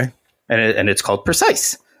 Okay. And it's called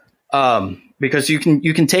precise, because you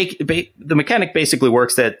can take the mechanic basically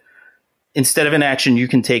works that instead of an action, you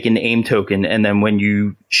can take an aim token, and then when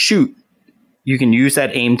you shoot, you can use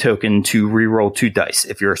that aim token to re-roll 2 dice.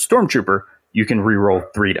 If you're a stormtrooper, you can re-roll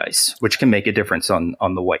 3 dice, which can make a difference on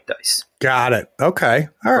the white dice. Got it. Okay.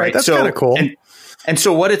 All right. That's kind of cool. And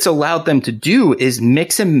so what it's allowed them to do is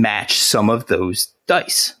mix and match some of those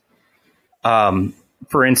dice.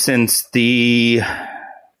 For instance, the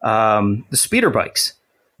speeder bikes,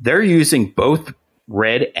 they're using both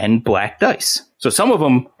red and black dice. So some of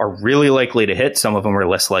them are really likely to hit. Some of them are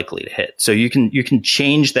less likely to hit. So you can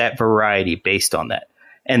change that variety based on that.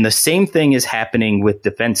 And the same thing is happening with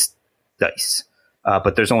defense dice.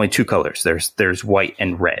 But there's only 2 colors. There's white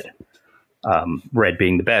and red. Red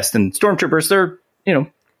being the best. And stormtroopers, they're,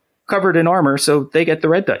 covered in armor, so they get the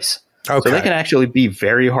red dice. Okay. So they can actually be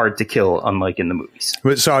very hard to kill, unlike in the movies.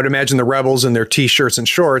 So I'd imagine the rebels in their T-shirts and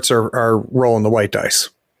shorts are rolling the white dice.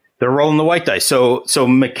 They're rolling the white dice. So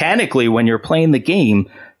mechanically, when you're playing the game,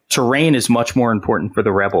 terrain is much more important for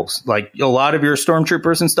the rebels. Like a lot of your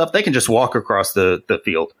stormtroopers and stuff, they can just walk across the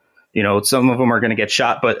field. Some of them are going to get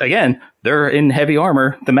shot, but again, they're in heavy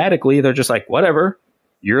armor. Thematically, they're just like, whatever.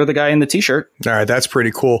 You're the guy in the T-shirt. All right, that's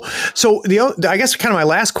pretty cool. So I guess kind of my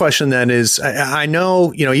last question then is, I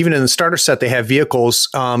know even in the starter set they have vehicles.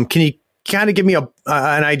 Can you kind of give me an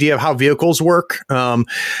idea of how vehicles work? I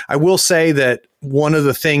will say that one of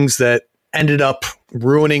the things that ended up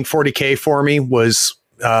ruining 40K for me was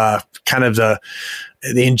kind of the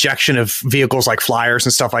injection of vehicles like flyers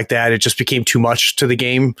and stuff like that. It just became too much to the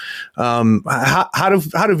game. How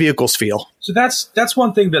do vehicles feel? So that's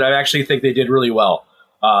one thing that I actually think they did really well.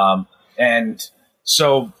 And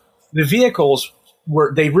so the vehicles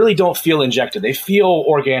they really don't feel injected. They feel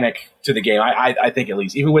organic to the game. I think at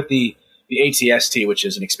least, even with the ATST, which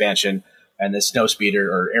is an expansion, and the snow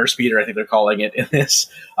speeder or air speeder, I think they're calling it in this.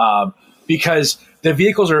 because the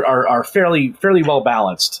vehicles are fairly well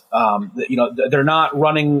balanced. They're not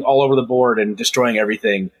running all over the board and destroying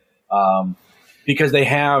everything, because they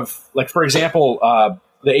have, like, for example,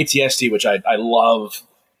 the ATST, which I love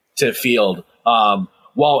to field.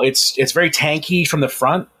 While it's very tanky from the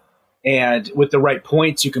front, and with the right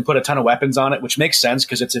points, you can put a ton of weapons on it, which makes sense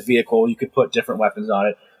because it's a vehicle. You could put different weapons on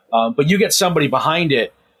it, but you get somebody behind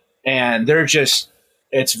it, and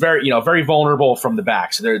it's very vulnerable from the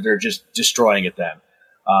back. So they're just destroying it then.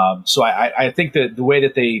 So I think that the way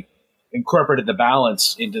that they incorporated the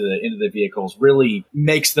balance into the vehicles really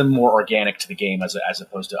makes them more organic to the game as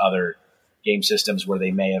opposed to other game systems where they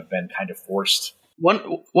may have been kind of forced.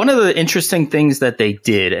 One of the interesting things that they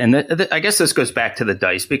did, and I guess this goes back to the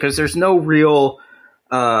dice, because there's no real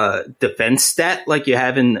defense stat like you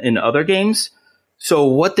have in other games. So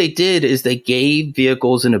what they did is they gave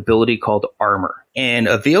vehicles an ability called armor. And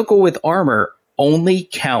a vehicle with armor only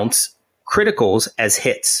counts criticals as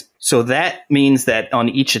hits. So that means that on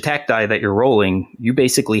each attack die that you're rolling, you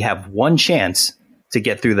basically have one chance to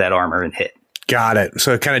get through that armor and hit. Got it.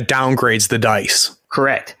 So it kind of downgrades the dice.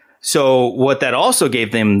 Correct. So what that also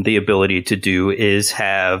gave them the ability to do is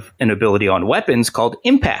have an ability on weapons called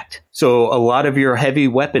impact. So a lot of your heavy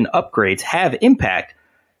weapon upgrades have impact.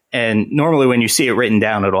 And normally when you see it written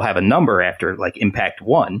down, it'll have a number after, like impact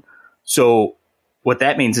 1. So what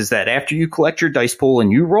that means is that after you collect your dice pool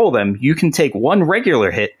and you roll them, you can take one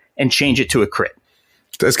regular hit and change it to a crit.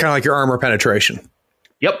 So it's kind of like your armor penetration.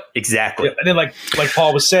 Yep, exactly. Yeah, and then like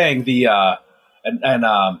Paul was saying, so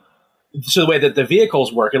the way that the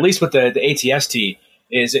vehicles work, at least with the ATST,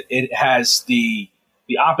 is it has the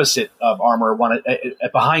opposite of armor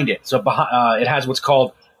behind it. So it has what's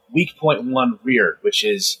called weak point 1 rear, which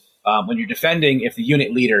is when you're defending, if the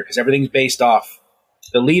unit leader, because everything's based off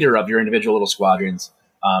the leader of your individual little squadrons,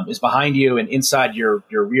 is behind you and inside your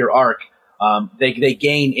rear arc, they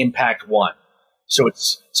gain impact 1. So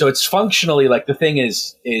it's functionally like the thing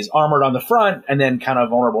is armored on the front and then kind of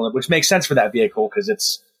vulnerable, which makes sense for that vehicle because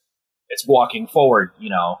it's walking forward, you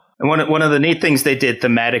know. And one of the neat things they did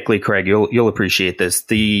thematically, Craig, you'll appreciate this.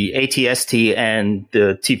 The ATST and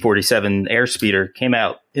the T-47 Airspeeder came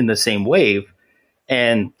out in the same wave,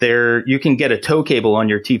 and there you can get a tow cable on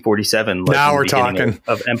your T-47. Like now we're talking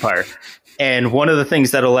of Empire. And one of the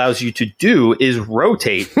things that allows you to do is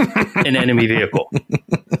rotate an enemy vehicle.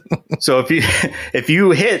 So if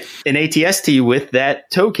you hit an ATST with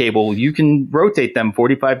that tow cable, you can rotate them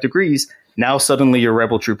 45 degrees. Now suddenly your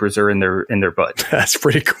rebel troopers are in their butt. That's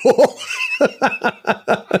pretty cool.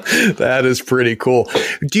 That is pretty cool.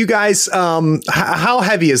 Do you guys, how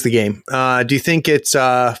heavy is the game? Do you think it's,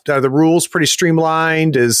 are the rules pretty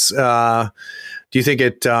streamlined? Do you think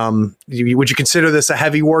it, would you consider this a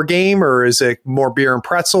heavy war game, or is it more beer and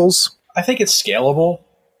pretzels? I think it's scalable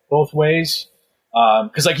both ways.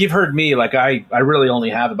 Cause like you've heard me, like I really only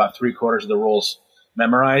have about 3/4 of the rules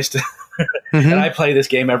memorized and I play this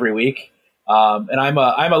game every week. And I'm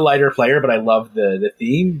a lighter player, but I love the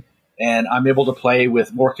theme, and I'm able to play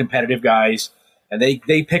with more competitive guys, and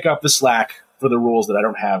they pick up the slack for the rules that I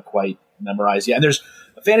don't have quite memorized yet. And there's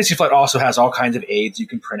Fantasy Flight also has all kinds of aids you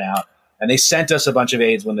can print out, and they sent us a bunch of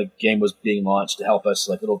aids when the game was being launched to help us,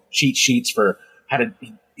 like little cheat sheets for how to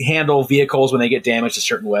handle vehicles when they get damaged a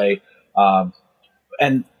certain way.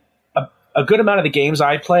 And a good amount of the games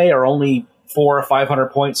I play are only 400 or 500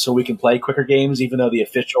 points, so we can play quicker games, even though the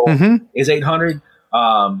official is 800.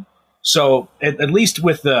 So at least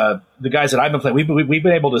with the guys that I've been playing, we've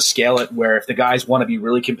been able to scale it where if the guys want to be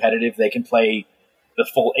really competitive, they can play the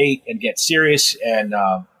full 8 and get serious, and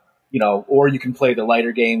or you can play the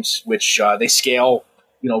lighter games, which they scale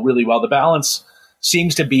really well. The balance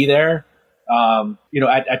seems to be there,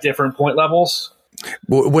 at different point levels.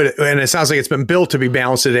 And it sounds like it's been built to be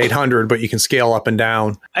balanced at 800, but you can scale up and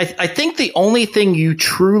down. I think the only thing you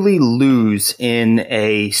truly lose in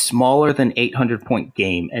a smaller than 800 point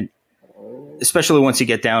game, and especially once you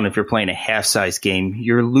get down, if you're playing a half-size game,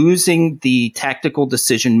 you're losing the tactical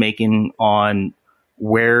decision making on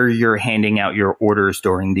where you're handing out your orders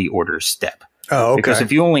during the orders step. Oh, okay. Because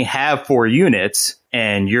if you only have 4 units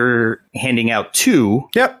and you're handing out 2,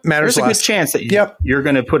 matters there's a less. good chance that you're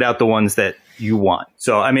going to put out the ones that you want.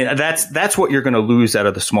 So, I mean, that's what you're going to lose out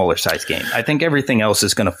of the smaller size game. I think everything else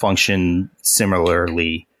is going to function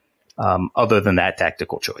similarly, other than that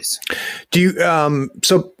tactical choice. Do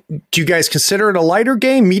you guys consider it a lighter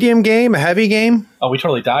game, medium game, a heavy game? Oh, we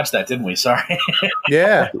totally dodged that, didn't we? Sorry.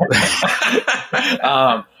 Yeah.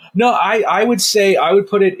 No, I would say I would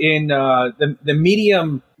put it in the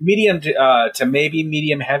medium to maybe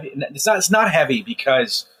medium heavy. It's not heavy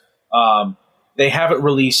because they haven't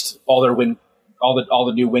released all their win all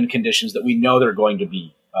the new win conditions that we know they're going to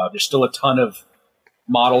be. There's still a ton of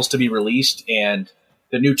models to be released, and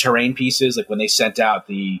the new terrain pieces, like when they sent out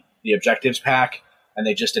the objectives pack and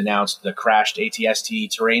they just announced the crashed ATST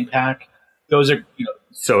terrain pack, those are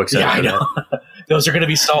so excited. Yeah, I know. Those are going to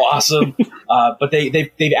be so awesome. But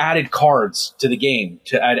they've added cards to the game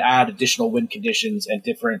to add additional win conditions and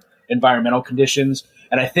different environmental conditions.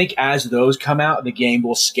 And I think as those come out, the game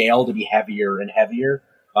will scale to be heavier and heavier.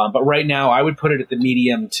 But right now, I would put it at the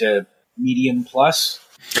medium to medium plus.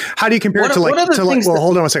 How do you compare it to well,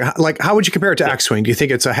 hold on a second. Like, how would you compare it to X-Wing? Do you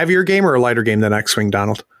think it's a heavier game or a lighter game than X-Wing,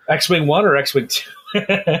 Donald? X-Wing 1 or X-Wing 2?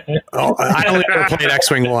 I only ever played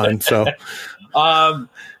X-Wing 1, so.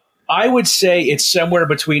 I would say it's somewhere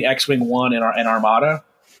between X-Wing 1 and Armada.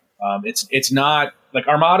 It's not like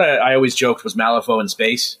Armada. I always joked was Malifaux in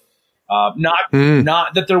space. Not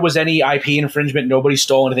that there was any IP infringement. Nobody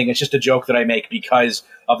stole anything. It's just a joke that I make because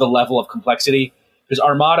of the level of complexity. Because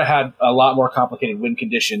Armada had a lot more complicated win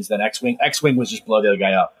conditions than X-Wing. X-Wing was just blow the other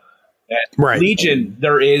guy up. Right. Legion,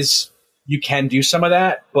 you can do some of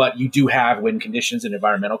that, but you do have win conditions and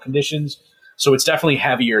environmental conditions. So it's definitely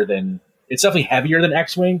heavier than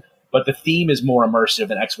X-Wing, but the theme is more immersive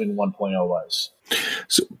than X-Wing 1.0 was.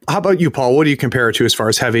 So how about you, Paul? What do you compare it to as far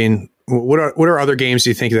as having, what are other games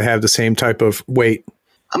do you think that have the same type of weight?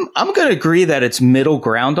 I'm going to agree that it's middle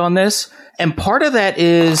ground on this. And part of that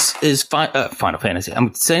is Final Fantasy.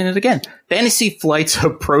 I'm saying it again. Fantasy Flight's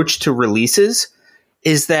approach to releases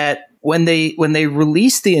is that when they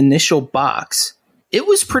released the initial box, it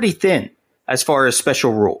was pretty thin as far as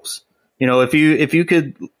special rules. If you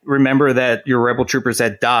could remember that your Rebel Troopers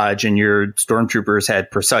had dodge and your Stormtroopers had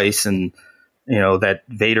precise, and that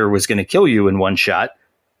Vader was going to kill you in one shot,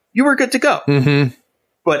 you were good to go. Mm-hmm.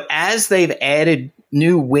 But as they've added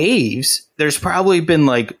new waves, there's probably been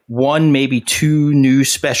like one, maybe two new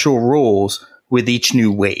special rules with each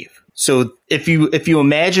new wave. So if you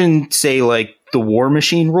imagine, say, like the War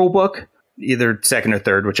Machine rulebook, either second or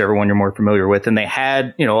third, whichever one you're more familiar with, and they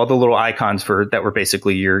had all the little icons that were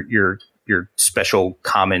basically your special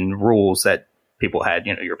common rules that people had,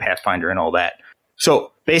 your Pathfinder and all that.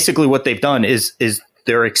 So basically what they've done is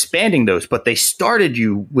they're expanding those, but they started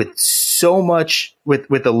you with so much,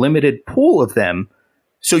 with a limited pool of them,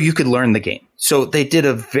 so you could learn the game. So they did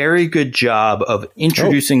a very good job of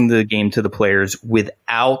introducing the game to the players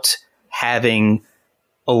without having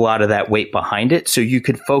a lot of that weight behind it, so you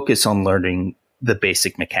could focus on learning the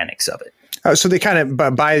basic mechanics of it. So they kind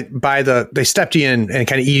of they stepped you in and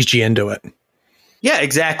kind of eased you into it. Yeah,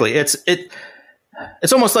 exactly.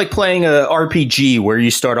 It's almost like playing a RPG where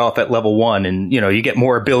you start off at level 1 and you get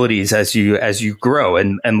more abilities as you grow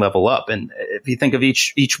and level up. And if you think of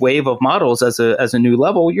each wave of models as a new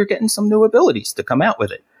level, you're getting some new abilities to come out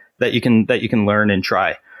with it that you can learn and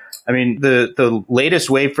try. I mean, the latest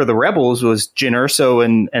wave for the Rebels was Jyn Erso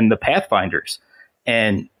and the Pathfinders.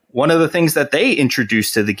 And one of the things that they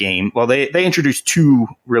introduced to the game, well, they introduced two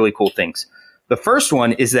really cool things. The first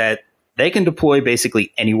one is that they can deploy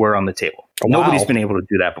basically anywhere on the table. Wow. Nobody's been able to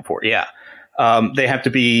do that before. Yeah. They have to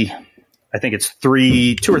be, I think it's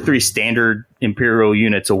 2 or 3 standard Imperial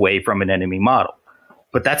units away from an enemy model.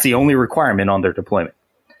 But that's the only requirement on their deployment.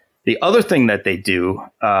 The other thing that they do,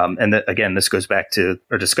 again, this goes back to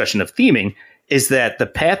our discussion of theming, is that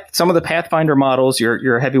some of the Pathfinder models,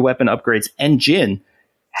 your heavy weapon upgrades, and Jyn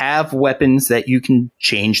have weapons that you can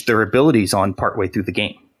change their abilities on partway through the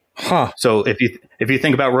game. Huh. So if you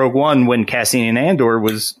think about Rogue One, when Cassian Andor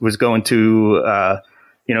was going to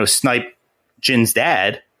snipe Jin's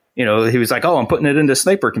dad, he was like, "Oh, I'm putting it into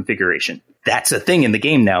sniper configuration." That's a thing in the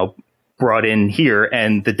game now, brought in here,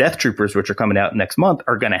 and the Death Troopers, which are coming out next month,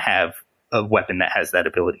 are going to have a weapon that has that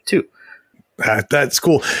ability too. That's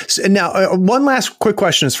cool. So now, one last quick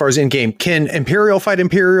question as far as in game: can Imperial fight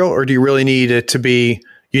Imperial, or do you really need it to be?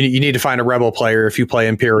 You need to find a Rebel player if you play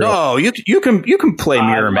Imperial. No, you can play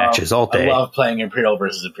mirror matches all day. I love playing Imperial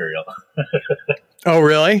versus Imperial. Oh,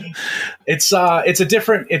 really? It's a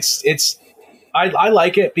different. I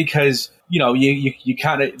like it because you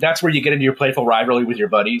kind of, that's where you get into your playful rivalry with your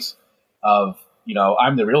buddies. Of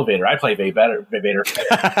I'm the real Vader. I play Vader.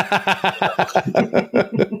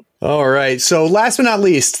 All right. So last but not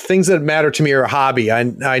least, things that matter to me are a hobby. I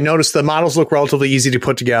noticed the models look relatively easy to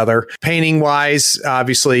put together. Painting wise,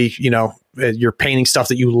 obviously, you're painting stuff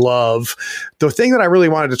that you love. The thing that I really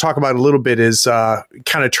wanted to talk about a little bit is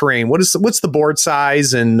kind of terrain. What's the board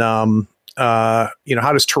size, and how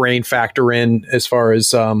does terrain factor in as far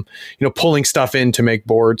as pulling stuff in to make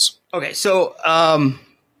boards? Okay, so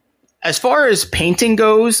as far as painting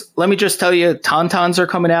goes, let me just tell you, Tauntauns are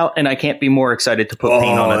coming out, and I can't be more excited to put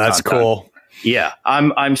paint on a Tauntaun. That's cool. Yeah,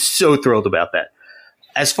 I'm so thrilled about that.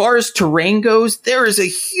 As far as terrain goes, there is a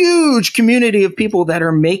huge community of people that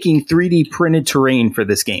are making 3D printed terrain for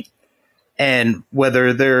this game. And whether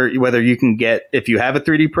you can get, if you have a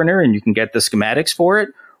 3D printer and you can get the schematics for it,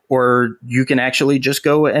 or you can actually just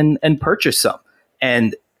go and purchase some.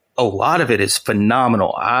 And a lot of it is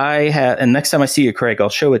phenomenal. And next time I see you, Craig, I'll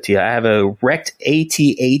show it to you. I have a wrecked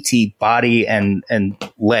AT-AT body and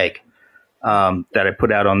leg that I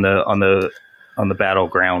put out on the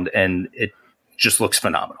battleground, and it just looks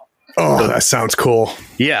phenomenal. Oh, that sounds cool.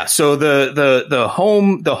 Yeah. So the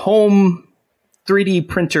home 3D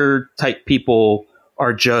printer type people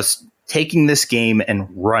are just taking this game and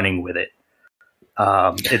running with it.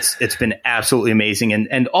 It's been absolutely amazing,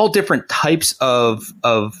 and all different types of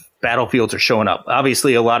battlefields are showing up.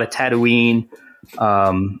 Obviously, a lot of Tatooine,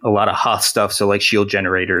 a lot of Hoth stuff, so like shield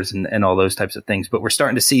generators and all those types of things. But we're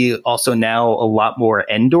starting to see also now a lot more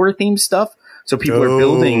Endor themed stuff. So people are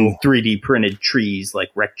building 3D printed trees,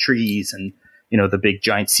 like wrecked trees, and the big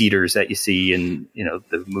giant cedars that you see in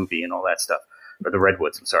the movie and all that stuff, or the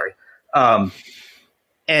redwoods. I'm sorry,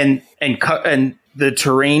 and the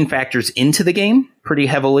terrain factors into the game pretty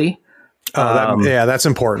heavily. That's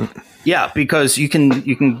important. Yeah, because you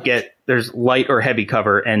can get, there's light or heavy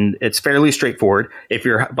cover, and it's fairly straightforward. If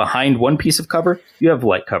you're behind one piece of cover, you have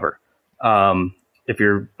light cover. If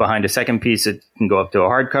you're behind a second piece, it can go up to a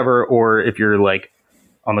hard cover, or if you're like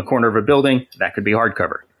on the corner of a building, that could be hard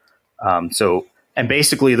cover. And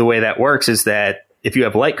basically the way that works is that if you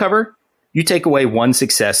have light cover, you take away one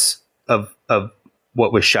success of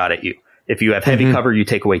what was shot at you. If you have heavy cover, you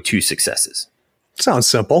take away 2 successes. Sounds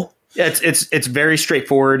simple. Yeah, it's very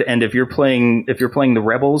straightforward. And if you're playing the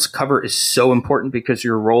Rebels, cover is so important because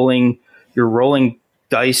you're rolling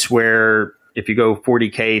dice where if you go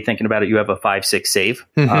 40K, thinking about it, you have a 5-6 save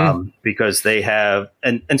because they have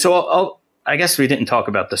and so I guess we didn't talk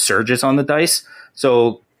about the surges on the dice.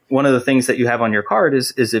 So one of the things that you have on your card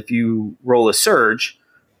is if you roll a surge,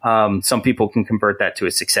 some people can convert that to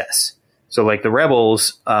a success. So like the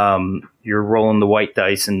Rebels, you're rolling the white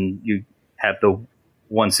dice and you have the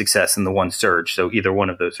 1 success and the 1 surge. So either one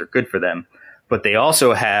of those are good for them. But they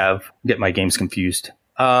also have, get my games confused.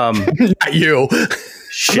 Not you.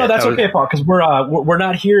 Shit, no, that's okay, Paul, because we're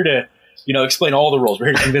not here to explain all the rules. We're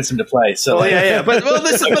here to convince them to play. So yeah. But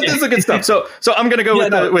this is good stuff. So I'm going to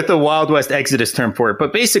go with the Wild West Exodus term for it.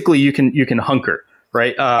 But basically, you can hunker.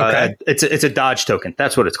 Right. Okay. It's a dodge token.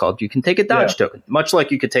 That's what it's called. You can take a dodge token, much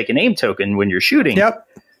like you could take an aim token when you're shooting. Yep.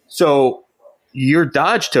 So your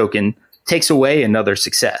dodge token takes away another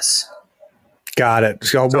success. Got it.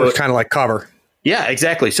 So it works kind of like cover. Yeah,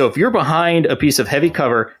 exactly. So if you're behind a piece of heavy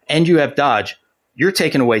cover and you have dodge, you're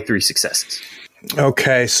taking away 3 successes.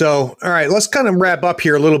 Okay. So, all right, let's kind of wrap up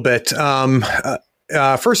here a little bit.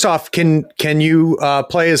 First off, can you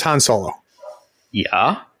play as Han Solo?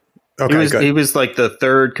 Yeah. Okay, he was like the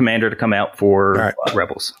 3rd commander to come out for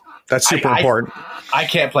Rebels. That's super important. I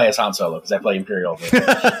can't play as Han Solo because I play Imperial.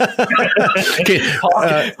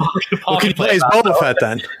 Paul can play as Boba Fett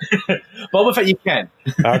then. Boba Fett, you can.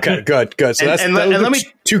 Okay, good. So that's let me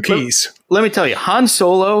 2 keys. Let me tell you, Han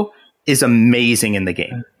Solo is amazing in the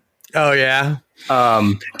game. Oh yeah.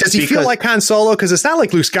 Does he feel like Han Solo? Because it's not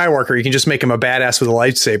like Luke Skywalker. You can just make him a badass with a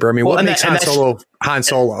lightsaber. I mean, what makes Han Solo Han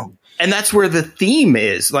Solo? And that's where the theme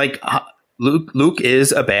is. Like Luke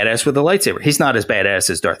is a badass with a lightsaber. He's not as badass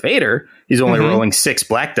as Darth Vader. He's only rolling 6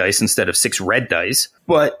 black dice instead of 6 red dice.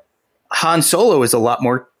 But Han Solo is a lot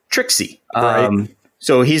more tricksy. Right.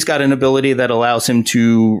 So he's got an ability that allows him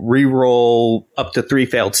to re-roll up to 3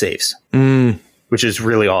 failed saves, which is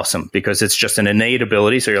really awesome because it's just an innate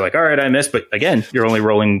ability. So you're like, all right, I missed. But again, you're only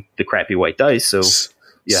rolling the crappy white dice. So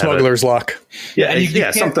smuggler's luck. Yeah,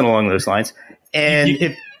 something along those lines.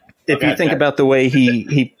 And if you think about the way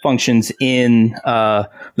he functions in the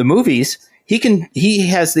movies, he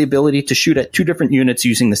has the ability to shoot at 2 different units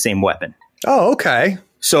using the same weapon. Oh, okay.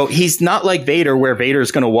 So he's not like Vader, where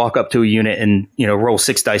Vader's going to walk up to a unit and roll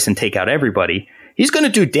 6 dice and take out everybody. He's going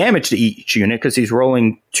to do damage to each unit because he's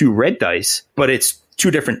rolling 2 red dice, but it's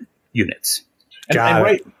 2 different units.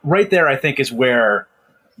 And right there, I think, is where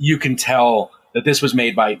you can tell that this was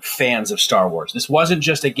made by fans of Star Wars. This wasn't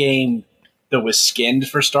just a game that was skinned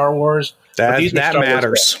for Star Wars. That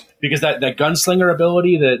matters. Because that gunslinger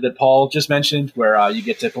ability that Paul just mentioned, where you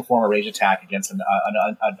get to perform a range attack against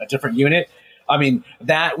a different unit, I mean,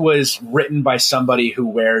 that was written by somebody who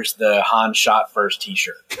wears the Han Shot First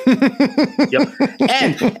t-shirt. Yep.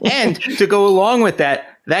 And to go along with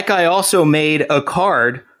that guy also made a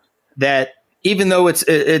card that, even though it's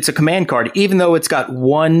a command card, even though it's got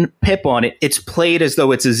 1 pip on it, it's played as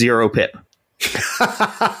though it's a 0 pip.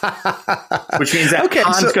 Which means that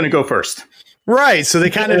Han's going to go first. Right. So they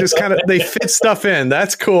they fit stuff in.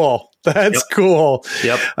 That's cool. That's cool.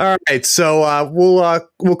 Yep. All right. So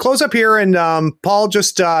we'll close up here. And Paul,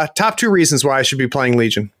 just top 2 reasons why I should be playing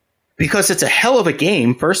Legion. Because it's a hell of a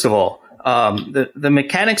game, first of all. The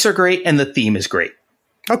mechanics are great and the theme is great.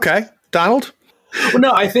 Okay. Donald? Well,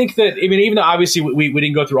 no, I think that, even though obviously we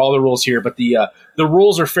didn't go through all the rules here, but the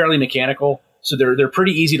rules are fairly mechanical. So they're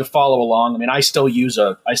pretty easy to follow along. I still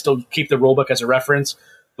keep the rule book as a reference,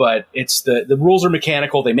 but it's the rules are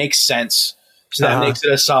mechanical. They make sense. So that makes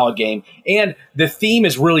it a solid game. And the theme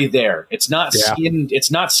is really there. It's not skinned.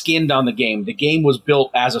 It's not skinned on the game. The game was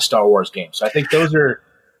built as a Star Wars game. So I think those are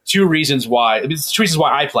 2 reasons why. It's 2 reasons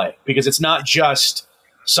why I play, because it's not just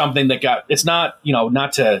something that it's not,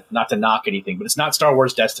 not to knock anything, but it's not Star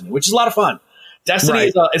Wars Destiny, which is a lot of fun.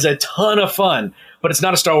 Destiny is a ton of fun, but it's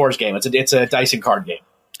not a Star Wars game. It's a dice and card game.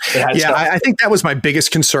 I think that was my biggest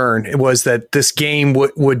concern, was that this game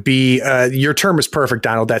would be, your term is perfect,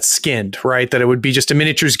 Donald, that's skinned, right? That it would be just a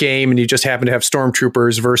miniatures game and you just happen to have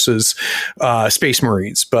stormtroopers versus Space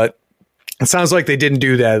Marines. But it sounds like they didn't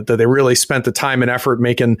do that they really spent the time and effort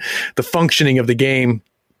making the functioning of the game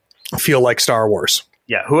feel like Star Wars.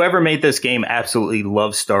 Yeah, whoever made this game absolutely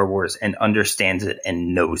loves Star Wars and understands it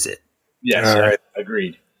and knows it. Yes, all right.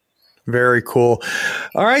 Agreed. Very cool.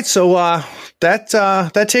 All right, so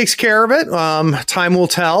that takes care of it. Time will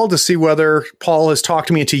tell to see whether Paul has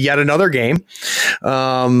talked me into yet another game.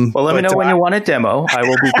 Well, let me know when you want a demo. I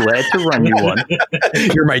will be glad to run you one.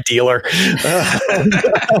 You're my dealer. I've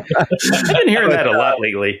been hearing that a lot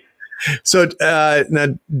lately. So, now,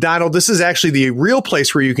 Donald, this is actually the real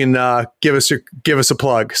place where you can give us a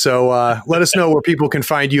plug. So let us know where people can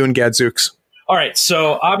find you and Gadzooks. All right.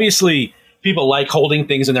 So obviously, people like holding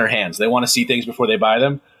things in their hands. They want to see things before they buy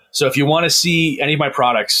them. So if you want to see any of my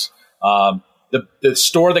products, the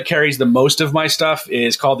store that carries the most of my stuff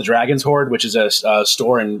is called the Dragon's Horde, which is a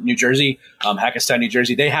store in New Jersey, Hackettstown, New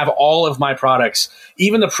Jersey. They have all of my products,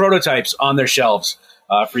 even the prototypes, on their shelves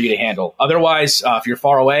for you to handle. Otherwise, if you're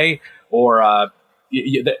far away or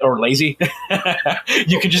lazy,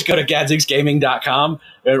 you can just go to gadzooksgaming.com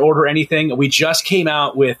and order anything. We just came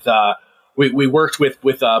out with we worked with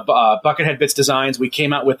Buckethead Bits Designs. We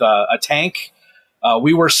came out with a tank.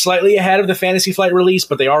 We were slightly ahead of the Fantasy Flight release,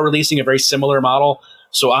 but they are releasing a very similar model.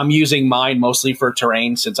 So I'm using mine mostly for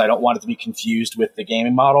terrain, since I don't want it to be confused with the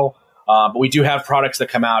gaming model. But we do have products that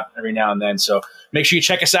come out every now and then. So make sure you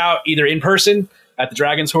check us out either in person at the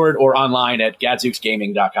Dragon's Horde or online at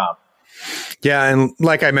gadzooksgaming.com. Yeah, and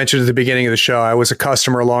like I mentioned at the beginning of the show, I was a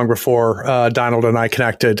customer long before Donald and I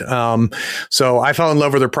connected. So I fell in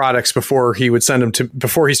love with their products before he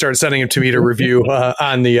started sending them to me to review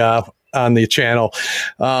on the channel.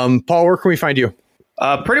 Paul, where can we find you?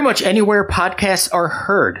 Pretty much anywhere podcasts are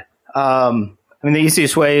heard. The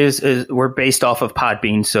easiest way is we're based off of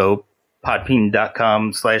Podbean, so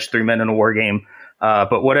podbean.com/3 Men in a War Game.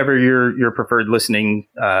 But whatever your preferred listening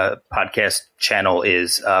podcast channel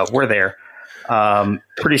is, we're there.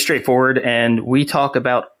 Pretty straightforward, and we talk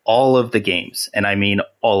about all of the games, and I mean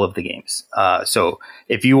all of the games. So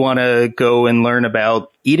if you want to go and learn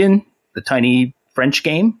about Eden, the tiny French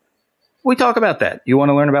game, we talk about that. You want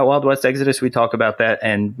to learn about Wild West Exodus, we talk about that.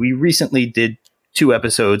 And we recently did 2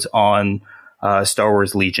 episodes on Star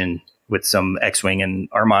Wars Legion with some X-Wing and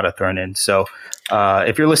Armada thrown in. So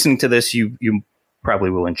if you're listening to this, you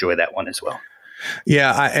probably will enjoy that one as well.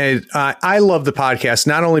 Yeah, I love the podcast,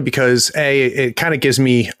 not only because it kind of gives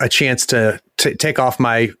me a chance to take off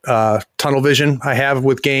my tunnel vision I have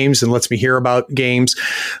with games and lets me hear about games.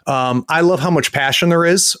 I love how much passion there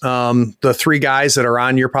is. The 3 guys that are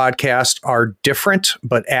on your podcast are different,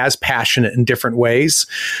 but as passionate in different ways.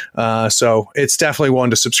 So it's definitely one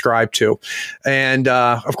to subscribe to. And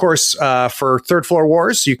of course, for Third Floor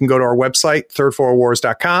Wars, you can go to our website,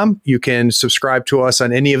 thirdfloorwars.com. You can subscribe to us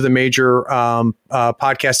on any of the major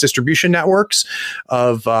podcast distribution networks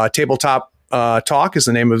of Tabletop Talk is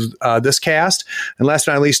the name of this cast. And last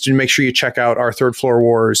but not least, make sure you check out our Third Floor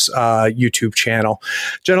Wars YouTube channel.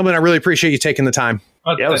 Gentlemen, I really appreciate you taking the time.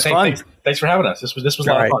 Yeah, it was fun. Thanks for having us. This was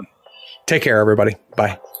a lot of fun. Take care, everybody.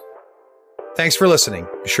 Bye. Thanks for listening.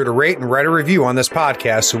 Be sure to rate and write a review on this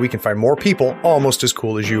podcast so we can find more people almost as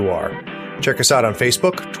cool as you are. Check us out on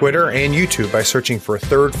Facebook, Twitter, and YouTube by searching for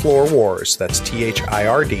Third Floor Wars. That's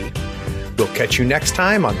THIRD. We'll catch you next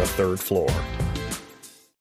time on the Third Floor.